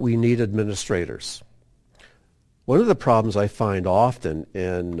 But we need administrators. One of the problems I find often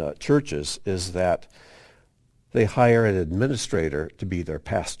in churches is that they hire an administrator to be their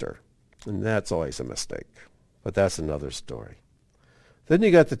pastor, and that's always a mistake. But that's another story. Then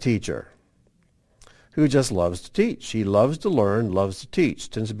you got the teacher, who just loves to teach. He loves to learn, loves to teach,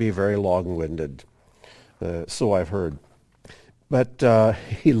 tends to be very long-winded, so I've heard. But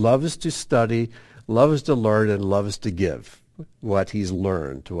he loves to study, loves to learn, and loves to give what he's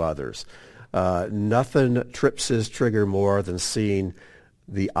learned to others. Nothing trips his trigger more than seeing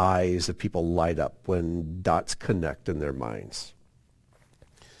the eyes of people light up when dots connect in their minds.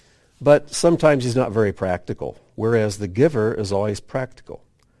 But sometimes he's not very practical, whereas the giver is always practical.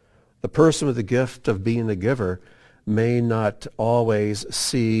 The person with the gift of being a giver may not always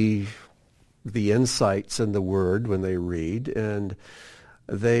see the insights in the Word when they read, and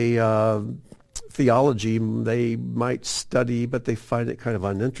theology they might study, but they find it kind of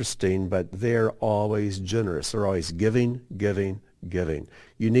uninteresting, but they're always generous. They're always giving, giving, giving.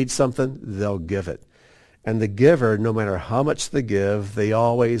 You need something, they'll give it. And the giver, no matter how much they give, they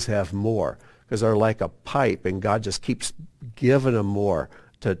always have more, because they're like a pipe, and God just keeps giving them more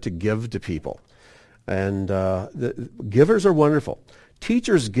to give to people. And the givers are wonderful.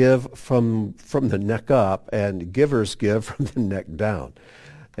 Teachers give from the neck up, and givers give from the neck down.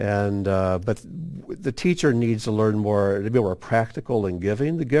 And but the teacher needs to learn more, to be more practical in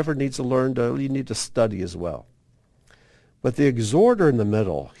giving. The giver needs to learn you need to study as well. But the exhorter in the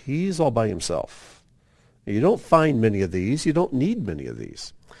middle, he's all by himself. You don't find many of these. You don't need many of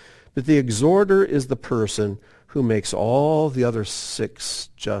these. But the exhorter is the person who makes all the other six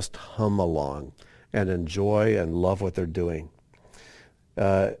just hum along and enjoy and love what they're doing.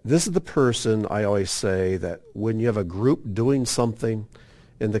 This is the person, I always say, that when you have a group doing something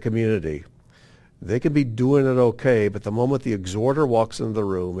in the community, They can be doing it okay, but the moment the exhorter walks into the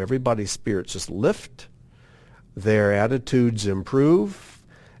room, everybody's spirits just lift, their attitudes improve,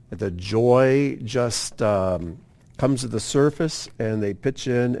 the joy just comes to the surface, and they pitch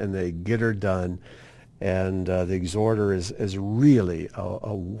in and they get her done. And the exhorter is really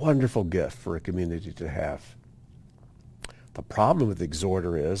a wonderful gift for a community to have. The problem with the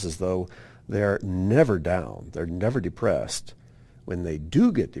exhorter is though they're never down, they're never depressed. When they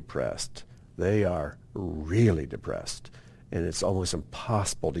do get depressed, they are really depressed, and it's almost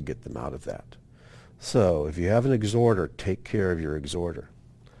impossible to get them out of that. So if you have an exhorter, take care of your exhorter.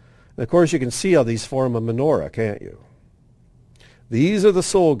 And of course, you can see how these form a menorah, can't you? These are the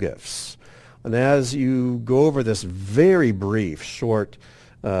soul gifts. And as you go over this very brief, short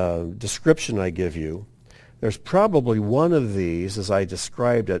description I give you, there's probably one of these, as I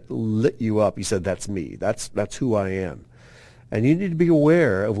described it, lit you up. You said, that's me. That's who I am. And you need to be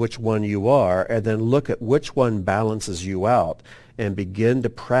aware of which one you are, and then look at which one balances you out and begin to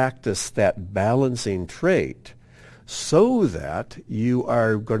practice that balancing trait so that you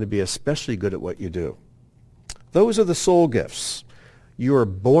are going to be especially good at what you do. Those are the soul gifts. You are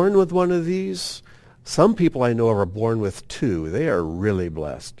born with one of these. Some people I know are born with two. They are really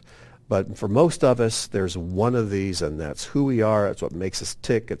blessed. But for most of us, there's one of these, and that's who we are. It's what makes us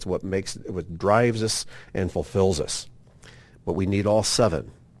tick. It's what drives us and fulfills us. But we need all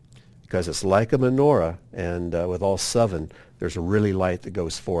seven, because it's like a menorah, and with all seven, there's a really light that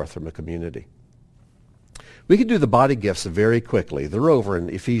goes forth from a community. We can do the body gifts very quickly. They're over in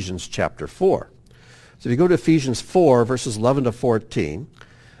Ephesians chapter 4. So if you go to Ephesians 4, verses 11 to 14,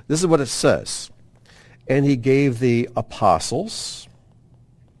 this is what it says. And he gave the apostles,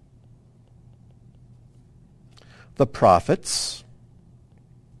 the prophets,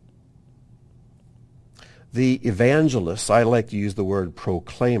 the evangelists. I like to use the word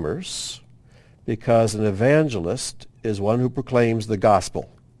proclaimers, because an evangelist is one who proclaims the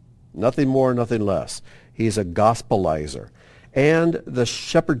gospel. Nothing more, nothing less. He's a gospelizer. And the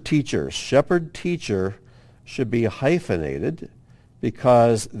shepherd teachers. Shepherd teacher should be hyphenated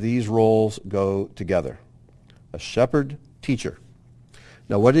because these roles go together. A shepherd teacher.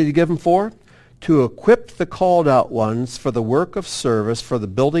 Now what did he give them for? To equip the called out ones for the work of service, for the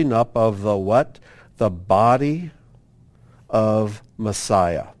building up of the what? The body of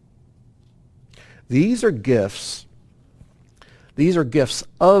Messiah. These are gifts. These are gifts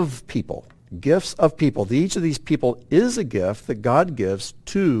of people. Gifts of people. Each of these people is a gift that God gives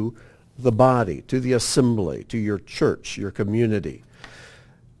to the body, to the assembly, to your church, your community.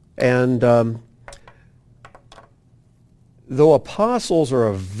 And though apostles are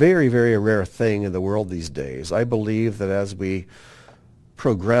a very, very rare thing in the world these days, I believe that as we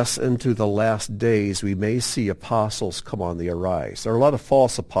progress into the last days, we may see apostles come on the arise. There are a lot of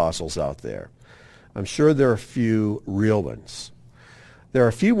false apostles out there. I'm sure there are a few real ones. There are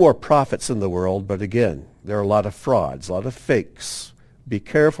a few more prophets in the world, but again, there are a lot of frauds, a lot of fakes. Be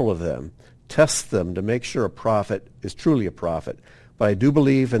careful of them. Test them to make sure a prophet is truly a prophet. But I do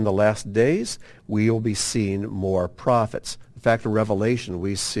believe in the last days, we will be seeing more prophets. In fact, in Revelation,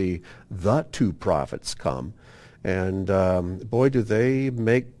 we see the two prophets come. And boy, do they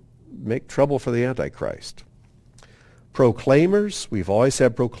make trouble for the Antichrist. Proclaimers, we've always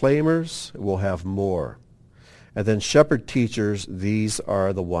had proclaimers. We'll have more. And then shepherd teachers, these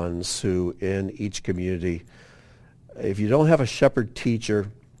are the ones who in each community, if you don't have a shepherd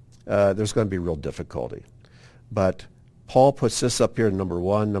teacher, there's going to be real difficulty. But Paul puts this up here in number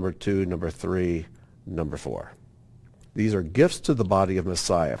 1, number 2, number 3, number 4. These are gifts to the body of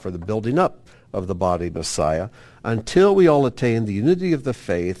Messiah for the building up of the body of Messiah until we all attain the unity of the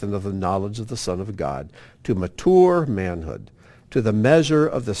faith and of the knowledge of the Son of God, to mature manhood, to the measure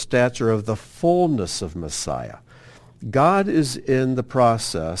of the stature of the fullness of Messiah. God is in the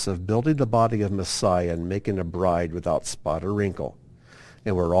process of building the body of Messiah and making a bride without spot or wrinkle.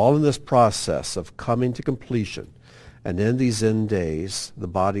 And we're all in this process of coming to completion. And in these end days, the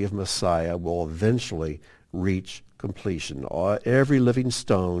body of Messiah will eventually reach completion. Every living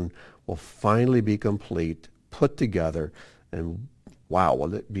stone will finally be complete, put together, and wow,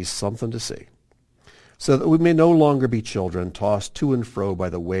 will it be something to see. So that we may no longer be children, tossed to and fro by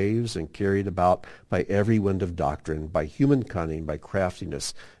the waves and carried about by every wind of doctrine, by human cunning, by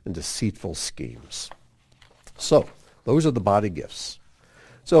craftiness, and deceitful schemes. So, those are the body gifts.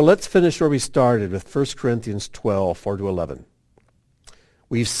 So let's finish where we started with 1 Corinthians 12, 4-11.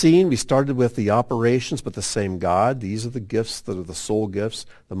 We started with the operations, but the same God. These are the gifts that are the soul gifts,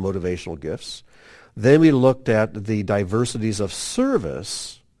 the motivational gifts. Then we looked at the diversities of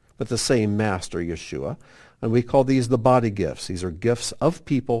service, but the same master, Yeshua. And we call these the body gifts. These are gifts of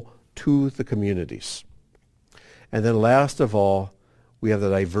people to the communities. And then last of all, we have the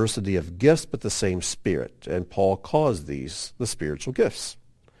diversity of gifts, but the same Spirit. And Paul calls these the spiritual gifts.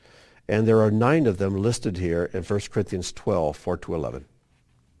 And there are 9 of them listed here in 1 Corinthians 12, 4-11.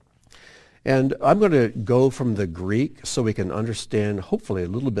 And I'm going to go from the Greek so we can understand, hopefully, a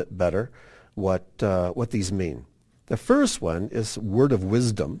little bit better what these mean. The first one is word of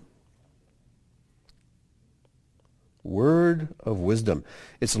wisdom. Word of wisdom.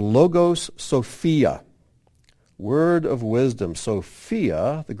 It's Logos Sophia. Word of wisdom.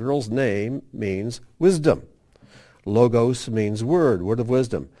 Sophia, the girl's name, means wisdom. Logos means word, word of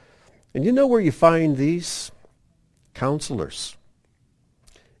wisdom. And you know where you find these? Counselors.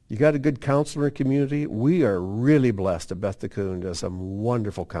 You got a good counselor community? We are really blessed at Beth Tikkun to have some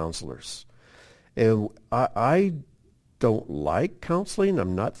wonderful counselors. And I don't like counseling.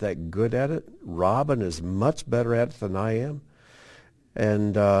 I'm not that good at it. Robin is much better at it than I am.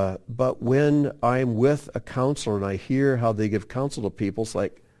 And but when I'm with a counselor and I hear how they give counsel to people, it's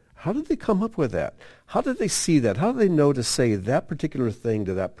like, how did they come up with that? How did they see that? How do they know to say that particular thing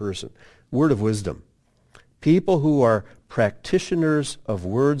to that person? Word of wisdom. People who are practitioners of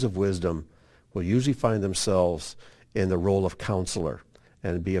words of wisdom will usually find themselves in the role of counselor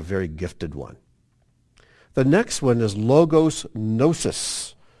and be a very gifted one. The next one is logos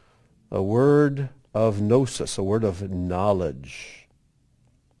gnosis, a word of gnosis, a word of knowledge.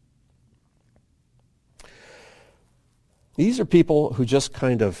 These are people who just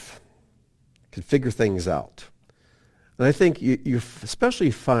kind of can figure things out. And I think you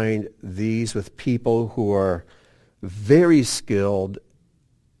especially find these with people who are very skilled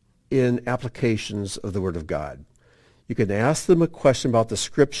in applications of the Word of God. You can ask them a question about the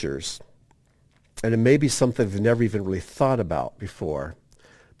Scriptures, and it may be something they've never even really thought about before.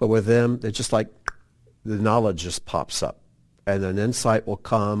 But with them, it's just like the knowledge just pops up. And an insight will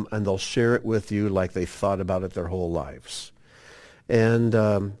come, and they'll share it with you like they thought about it their whole lives.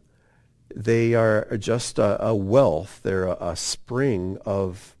 And they are just a wealth. They're a spring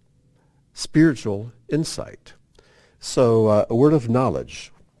of spiritual insight. So a word of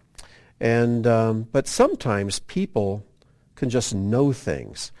knowledge. And but sometimes people can just know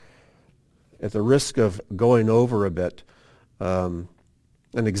things. At the risk of going over a bit, an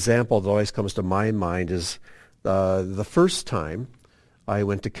example that always comes to my mind is the first time I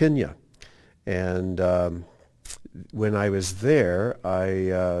went to Kenya. And when I was there,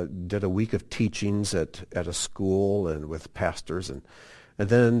 I did a week of teachings at a school and with pastors. And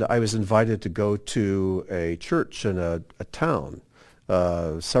then I was invited to go to a church in a town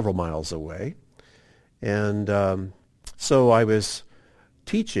several miles away. And so I was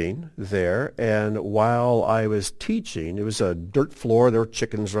teaching there, and while I was teaching, it was a dirt floor, there were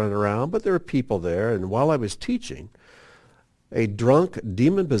chickens running around, but there were people there, and while I was teaching, a drunk,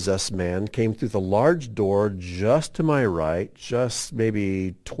 demon-possessed man came through the large door just to my right, just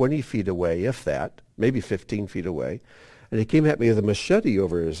maybe 20 feet away, if that, maybe 15 feet away, and he came at me with a machete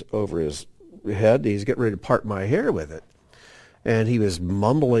over his head. He's getting ready to part my hair with it, and he was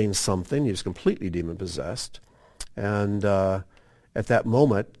mumbling something. He was completely demon-possessed, and at that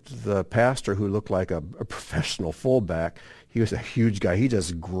moment, the pastor, who looked like a professional fullback, he was a huge guy. He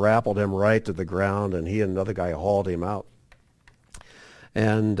just grappled him right to the ground, and he and another guy hauled him out.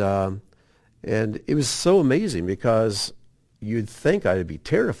 And it was so amazing because you'd think I'd be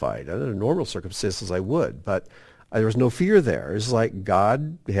terrified. Under normal circumstances, I would, but there was no fear there. It was like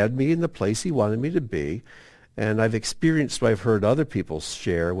God had me in the place he wanted me to be, and I've experienced what I've heard other people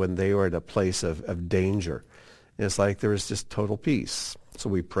share when they were in a place of danger. And it's like there was just total peace. So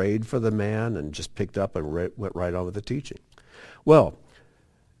we prayed for the man and just picked up and went right on with the teaching. Well,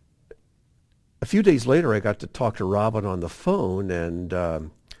 a few days later, I got to talk to Robin on the phone,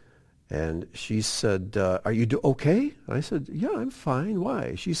 and she said, "Are you okay?" I said, "Yeah, I'm fine.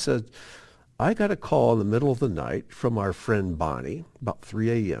 Why?" She said, "I got a call in the middle of the night from our friend Bonnie, about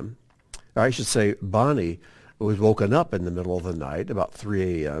 3 a.m. Or I should say Bonnie was woken up in the middle of the night, about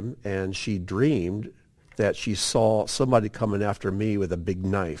 3 a.m., and she dreamed that she saw somebody coming after me with a big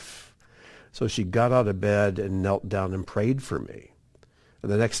knife. So she got out of bed and knelt down and prayed for me. And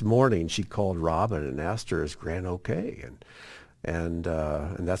the next morning, she called Robin and asked her, "Is Grant okay?" And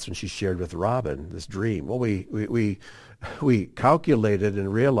that's when she shared with Robin this dream. Well, we calculated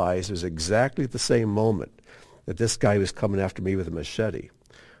and realized it was exactly at the same moment that this guy was coming after me with a machete,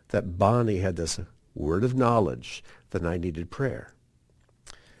 that Bonnie had this word of knowledge that I needed prayer.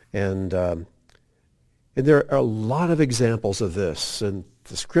 And there are a lot of examples of this in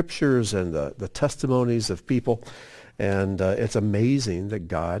the Scriptures and the testimonies of people. And it's amazing that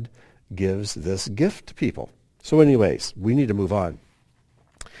God gives this gift to people. So anyways, we need to move on.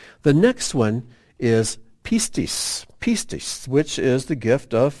 The next one is pistis, which is the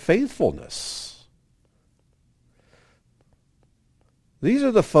gift of faithfulness. These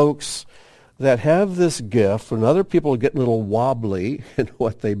are the folks that have this gift when other people are getting a little wobbly in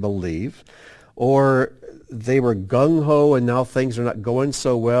what they believe, or they were gung-ho and now things are not going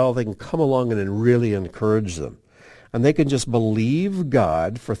so well. They can come along and really encourage them. And they can just believe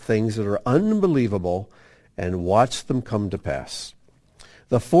God for things that are unbelievable and watch them come to pass.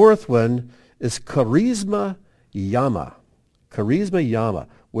 The fourth one is charisma yama. Charisma yama,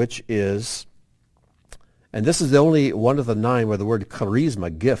 which is, and this is the only one of the 9 where the word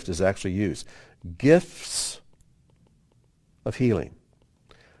charisma, gift, is actually used. Gifts of healing.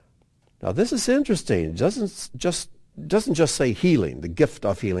 Now this is interesting. It doesn't just say healing, the gift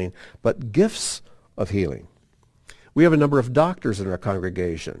of healing, but gifts of healing. We have a number of doctors in our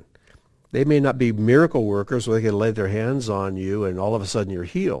congregation. They may not be miracle workers where they can lay their hands on you and all of a sudden you're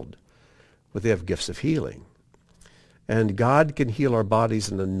healed, but they have gifts of healing. And God can heal our bodies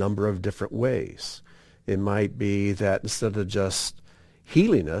in a number of different ways. It might be that instead of just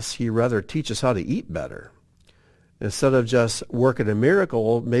healing us, he rather teach us how to eat better. Instead of just working a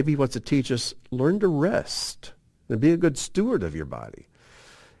miracle, maybe he wants to teach us, learn to rest and be a good steward of your body.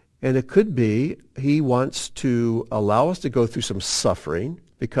 And it could be he wants to allow us to go through some suffering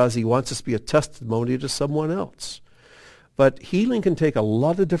because he wants us to be a testimony to someone else. But healing can take a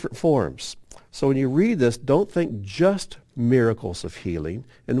lot of different forms. So when you read this, don't think just miracles of healing,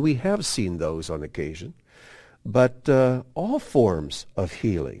 and we have seen those on occasion, but all forms of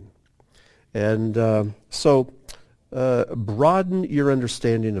healing. And so broaden your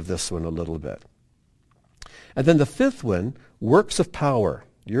understanding of this one a little bit. And then the fifth one, works of power.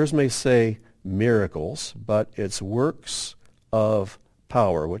 Yours may say miracles, but it's works of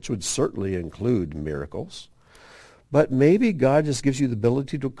power, which would certainly include miracles. But maybe God just gives you the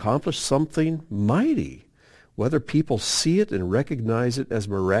ability to accomplish something mighty, whether people see it and recognize it as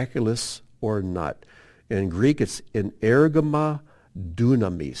miraculous or not. In Greek, it's energema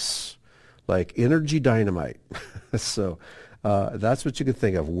dunamis, like energy dynamite. So that's what you can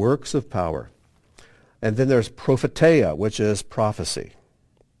think of, works of power. And then there's propheteia, which is prophecy.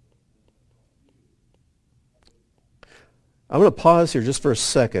 I'm going to pause here just for a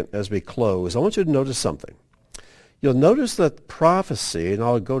second as we close. I want you to notice something. You'll notice that prophecy, and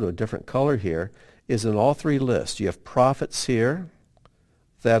I'll go to a different color here, is in all 3 lists. You have prophets here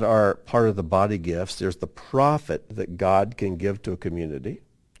that are part of the body gifts. There's the prophet that God can give to a community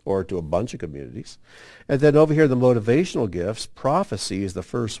or to a bunch of communities. And then over here, the motivational gifts, prophecy is the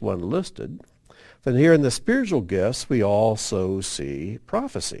first one listed. Then here in the spiritual gifts, we also see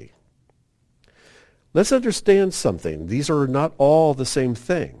prophecy. Let's understand something. These are not all the same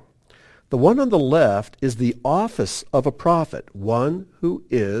thing. The one on the left is the office of a prophet, one who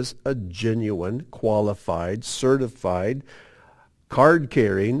is a genuine, qualified, certified,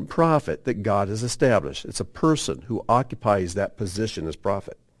 card-carrying prophet that God has established. It's a person who occupies that position as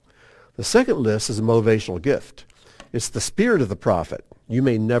prophet. The second list is a motivational gift. It's the spirit of the prophet. You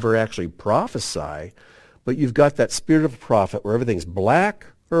may never actually prophesy, but you've got that spirit of a prophet where everything's black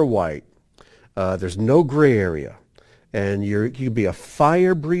or white. There's no gray area. And you can be a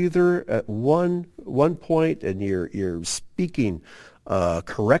fire breather at one point, and you're speaking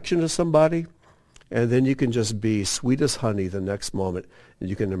correction to somebody, and then you can just be sweet as honey the next moment, and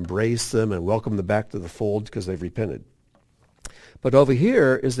you can embrace them and welcome them back to the fold because they've repented. But over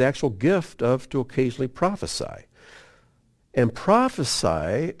here is the actual gift to occasionally prophesy. And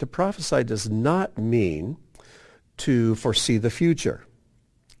to prophesy does not mean to foresee the future.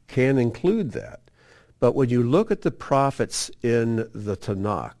 Can include that. But when you look at the prophets in the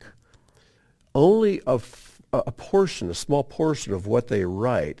Tanakh, only a small portion of what they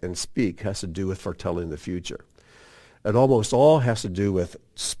write and speak has to do with foretelling the future. It almost all has to do with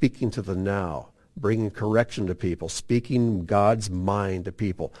speaking to the now, bringing correction to people, speaking God's mind to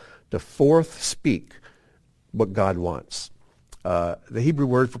people, to speak what God wants. The Hebrew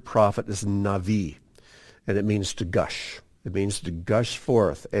word for prophet is navi, and it means to gush. It means to gush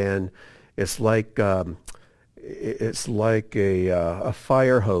forth, and it's like a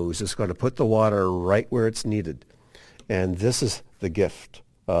fire hose. It's going to put the water right where it's needed. And this is the gift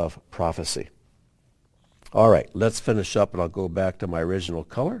of prophecy. All right, let's finish up, and I'll go back to my original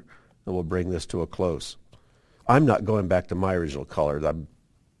color, and we'll bring this to a close. I'm not going back to my original color.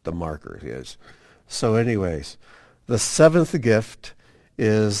 The marker is. So anyways, the seventh gift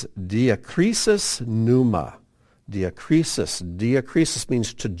is diakrisis pneuma. Diakrisis. Diakrisis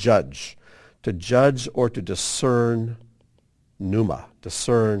means to judge or to discern pneuma,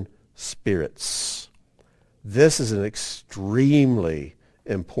 discern spirits. This is an extremely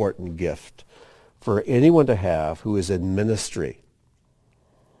important gift for anyone to have who is in ministry.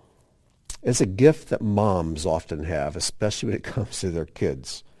 It's a gift that moms often have, especially when it comes to their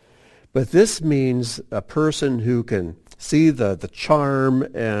kids. But this means a person who can see the charm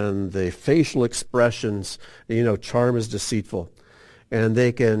and the facial expressions. You know, charm is deceitful. And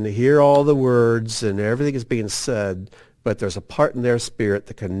they can hear all the words and everything is being said, but there's a part in their spirit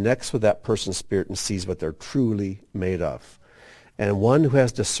that connects with that person's spirit and sees what they're truly made of. And one who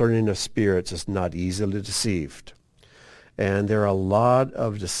has discerning of spirits is not easily deceived. And there are a lot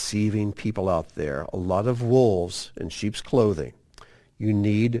of deceiving people out there, a lot of wolves in sheep's clothing. You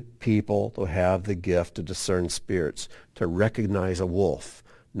need people to have the gift to discern spirits, to recognize a wolf,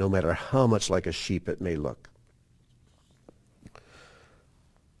 no matter how much like a sheep it may look.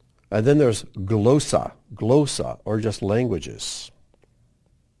 And then there's glossa, or just languages.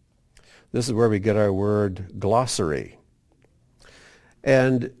 This is where we get our word glossary.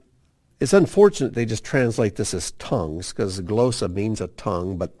 And it's unfortunate they just translate this as tongues, because glossa means a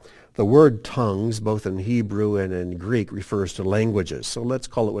tongue, but the word tongues, both in Hebrew and in Greek, refers to languages. So let's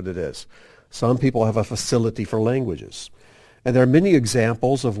call it what it is. Some people have a facility for languages. And there are many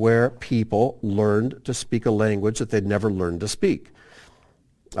examples of where people learned to speak a language that they'd never learned to speak.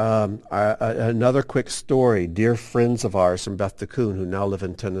 Another quick story. Dear friends of ours from Beth Tikkun who now live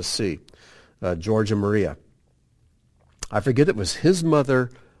in Tennessee, George and Maria. I forget it was his mother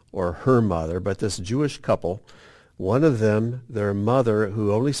or her mother, but this Jewish couple, one of them, their mother,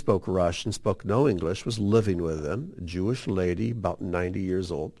 who only spoke Russian, spoke no English, was living with them, a Jewish lady, about 90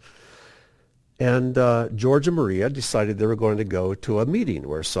 years old. And George and Maria decided they were going to go to a meeting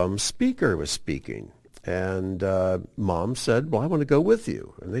where some speaker was speaking. And Mom said, well, I want to go with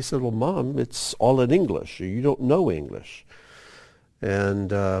you. And they said, well, Mom, it's all in English. You don't know English. And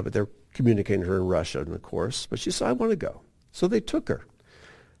but they're communicating to her in Russian, of course. But she said, I want to go. So they took her.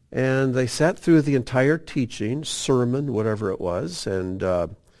 And they sat through the entire teaching, sermon, whatever it was. And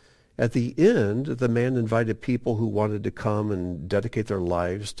at the end, the man invited people who wanted to come and dedicate their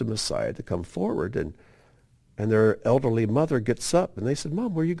lives to Messiah to come forward. And their elderly mother gets up. And they said,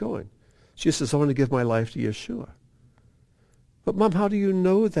 Mom, where are you going? She says, I want to give my life to Yeshua. But Mom, how do you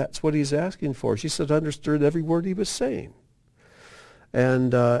know that's what he's asking for? She said, I understood every word he was saying.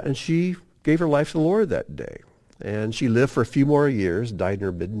 And she gave her life to the Lord that day. And she lived for a few more years, died in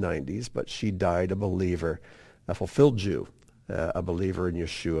her mid-90s, but she died a believer, a fulfilled Jew, a believer in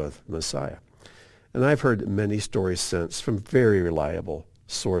Yeshua, the Messiah. And I've heard many stories since from very reliable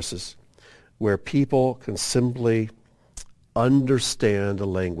sources where people can simply understand a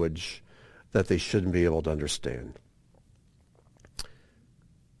language that they shouldn't be able to understand.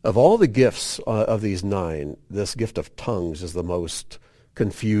 Of all the gifts of these 9, this gift of tongues is the most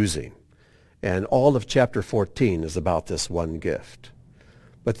confusing. And all of chapter 14 is about this one gift.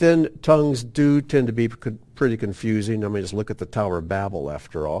 But then tongues do tend to be pretty confusing. I mean, just look at the Tower of Babel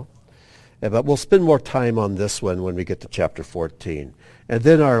after all. But we'll spend more time on this one when we get to chapter 14. And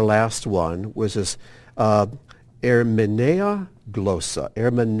then our last one was this Hermeneia glossa.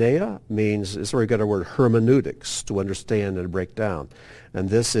 Hermeneia means, it's where we get our word hermeneutics, to understand and break down. And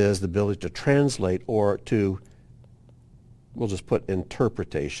this is the ability to translate or to, we'll just put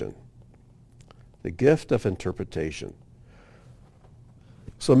interpretation. The gift of interpretation.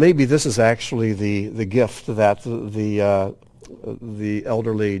 So maybe this is actually the gift that the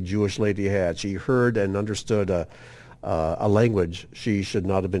elderly Jewish lady had. She heard and understood a language she should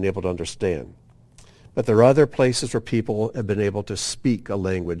not have been able to understand. But there are other places where people have been able to speak a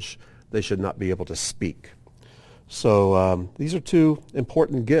language they should not be able to speak. So these are 2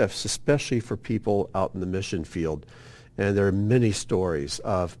 important gifts, especially for people out in the mission field. And there are many stories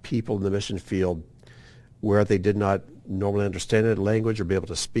of people in the mission field where they did not normally understand a language or be able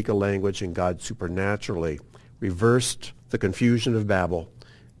to speak a language, and God supernaturally reversed the confusion of Babel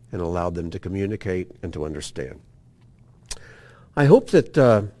and allowed them to communicate and to understand. I hope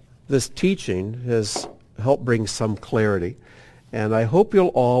that this teaching has helped bring some clarity, and I hope you'll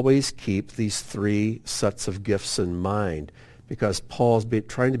always keep these 3 sets of gifts in mind, because Paul's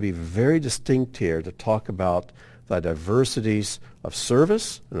trying to be very distinct here to talk about the diversities of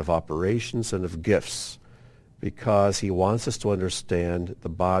service and of operations and of gifts, because he wants us to understand the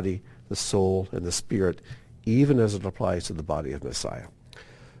body, the soul, and the spirit, even as it applies to the body of Messiah.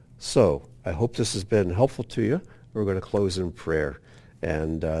 So I hope this has been helpful to you. We're going to close in prayer,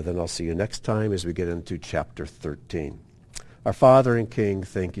 and then I'll see you next time as we get into chapter 13. Our Father and King,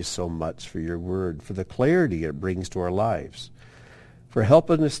 thank you so much for your word, for the clarity it brings to our lives, for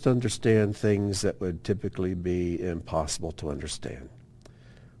helping us to understand things that would typically be impossible to understand.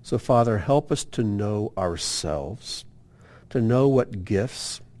 So, Father, help us to know ourselves, to know what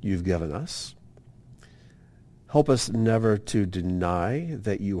gifts you've given us. Help us never to deny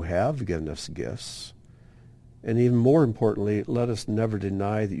that you have given us gifts. And even more importantly, let us never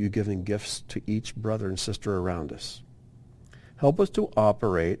deny that you've given gifts to each brother and sister around us. Help us to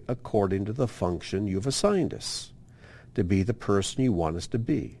operate according to the function you've assigned us, to be the person you want us to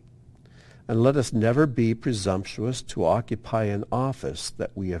be. And let us never be presumptuous to occupy an office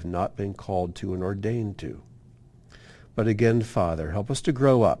that we have not been called to and ordained to. But again, Father, help us to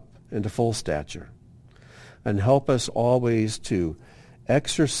grow up into full stature, and help us always to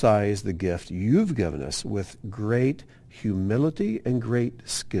exercise the gift you've given us with great humility and great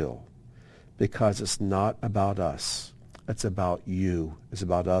skill, because it's not about us. It's about you. It's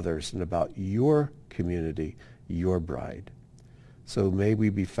about others and about your community, your bride. So may we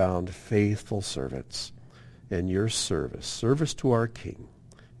be found faithful servants in your service to our King,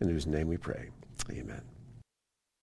 in whose name we pray. Amen.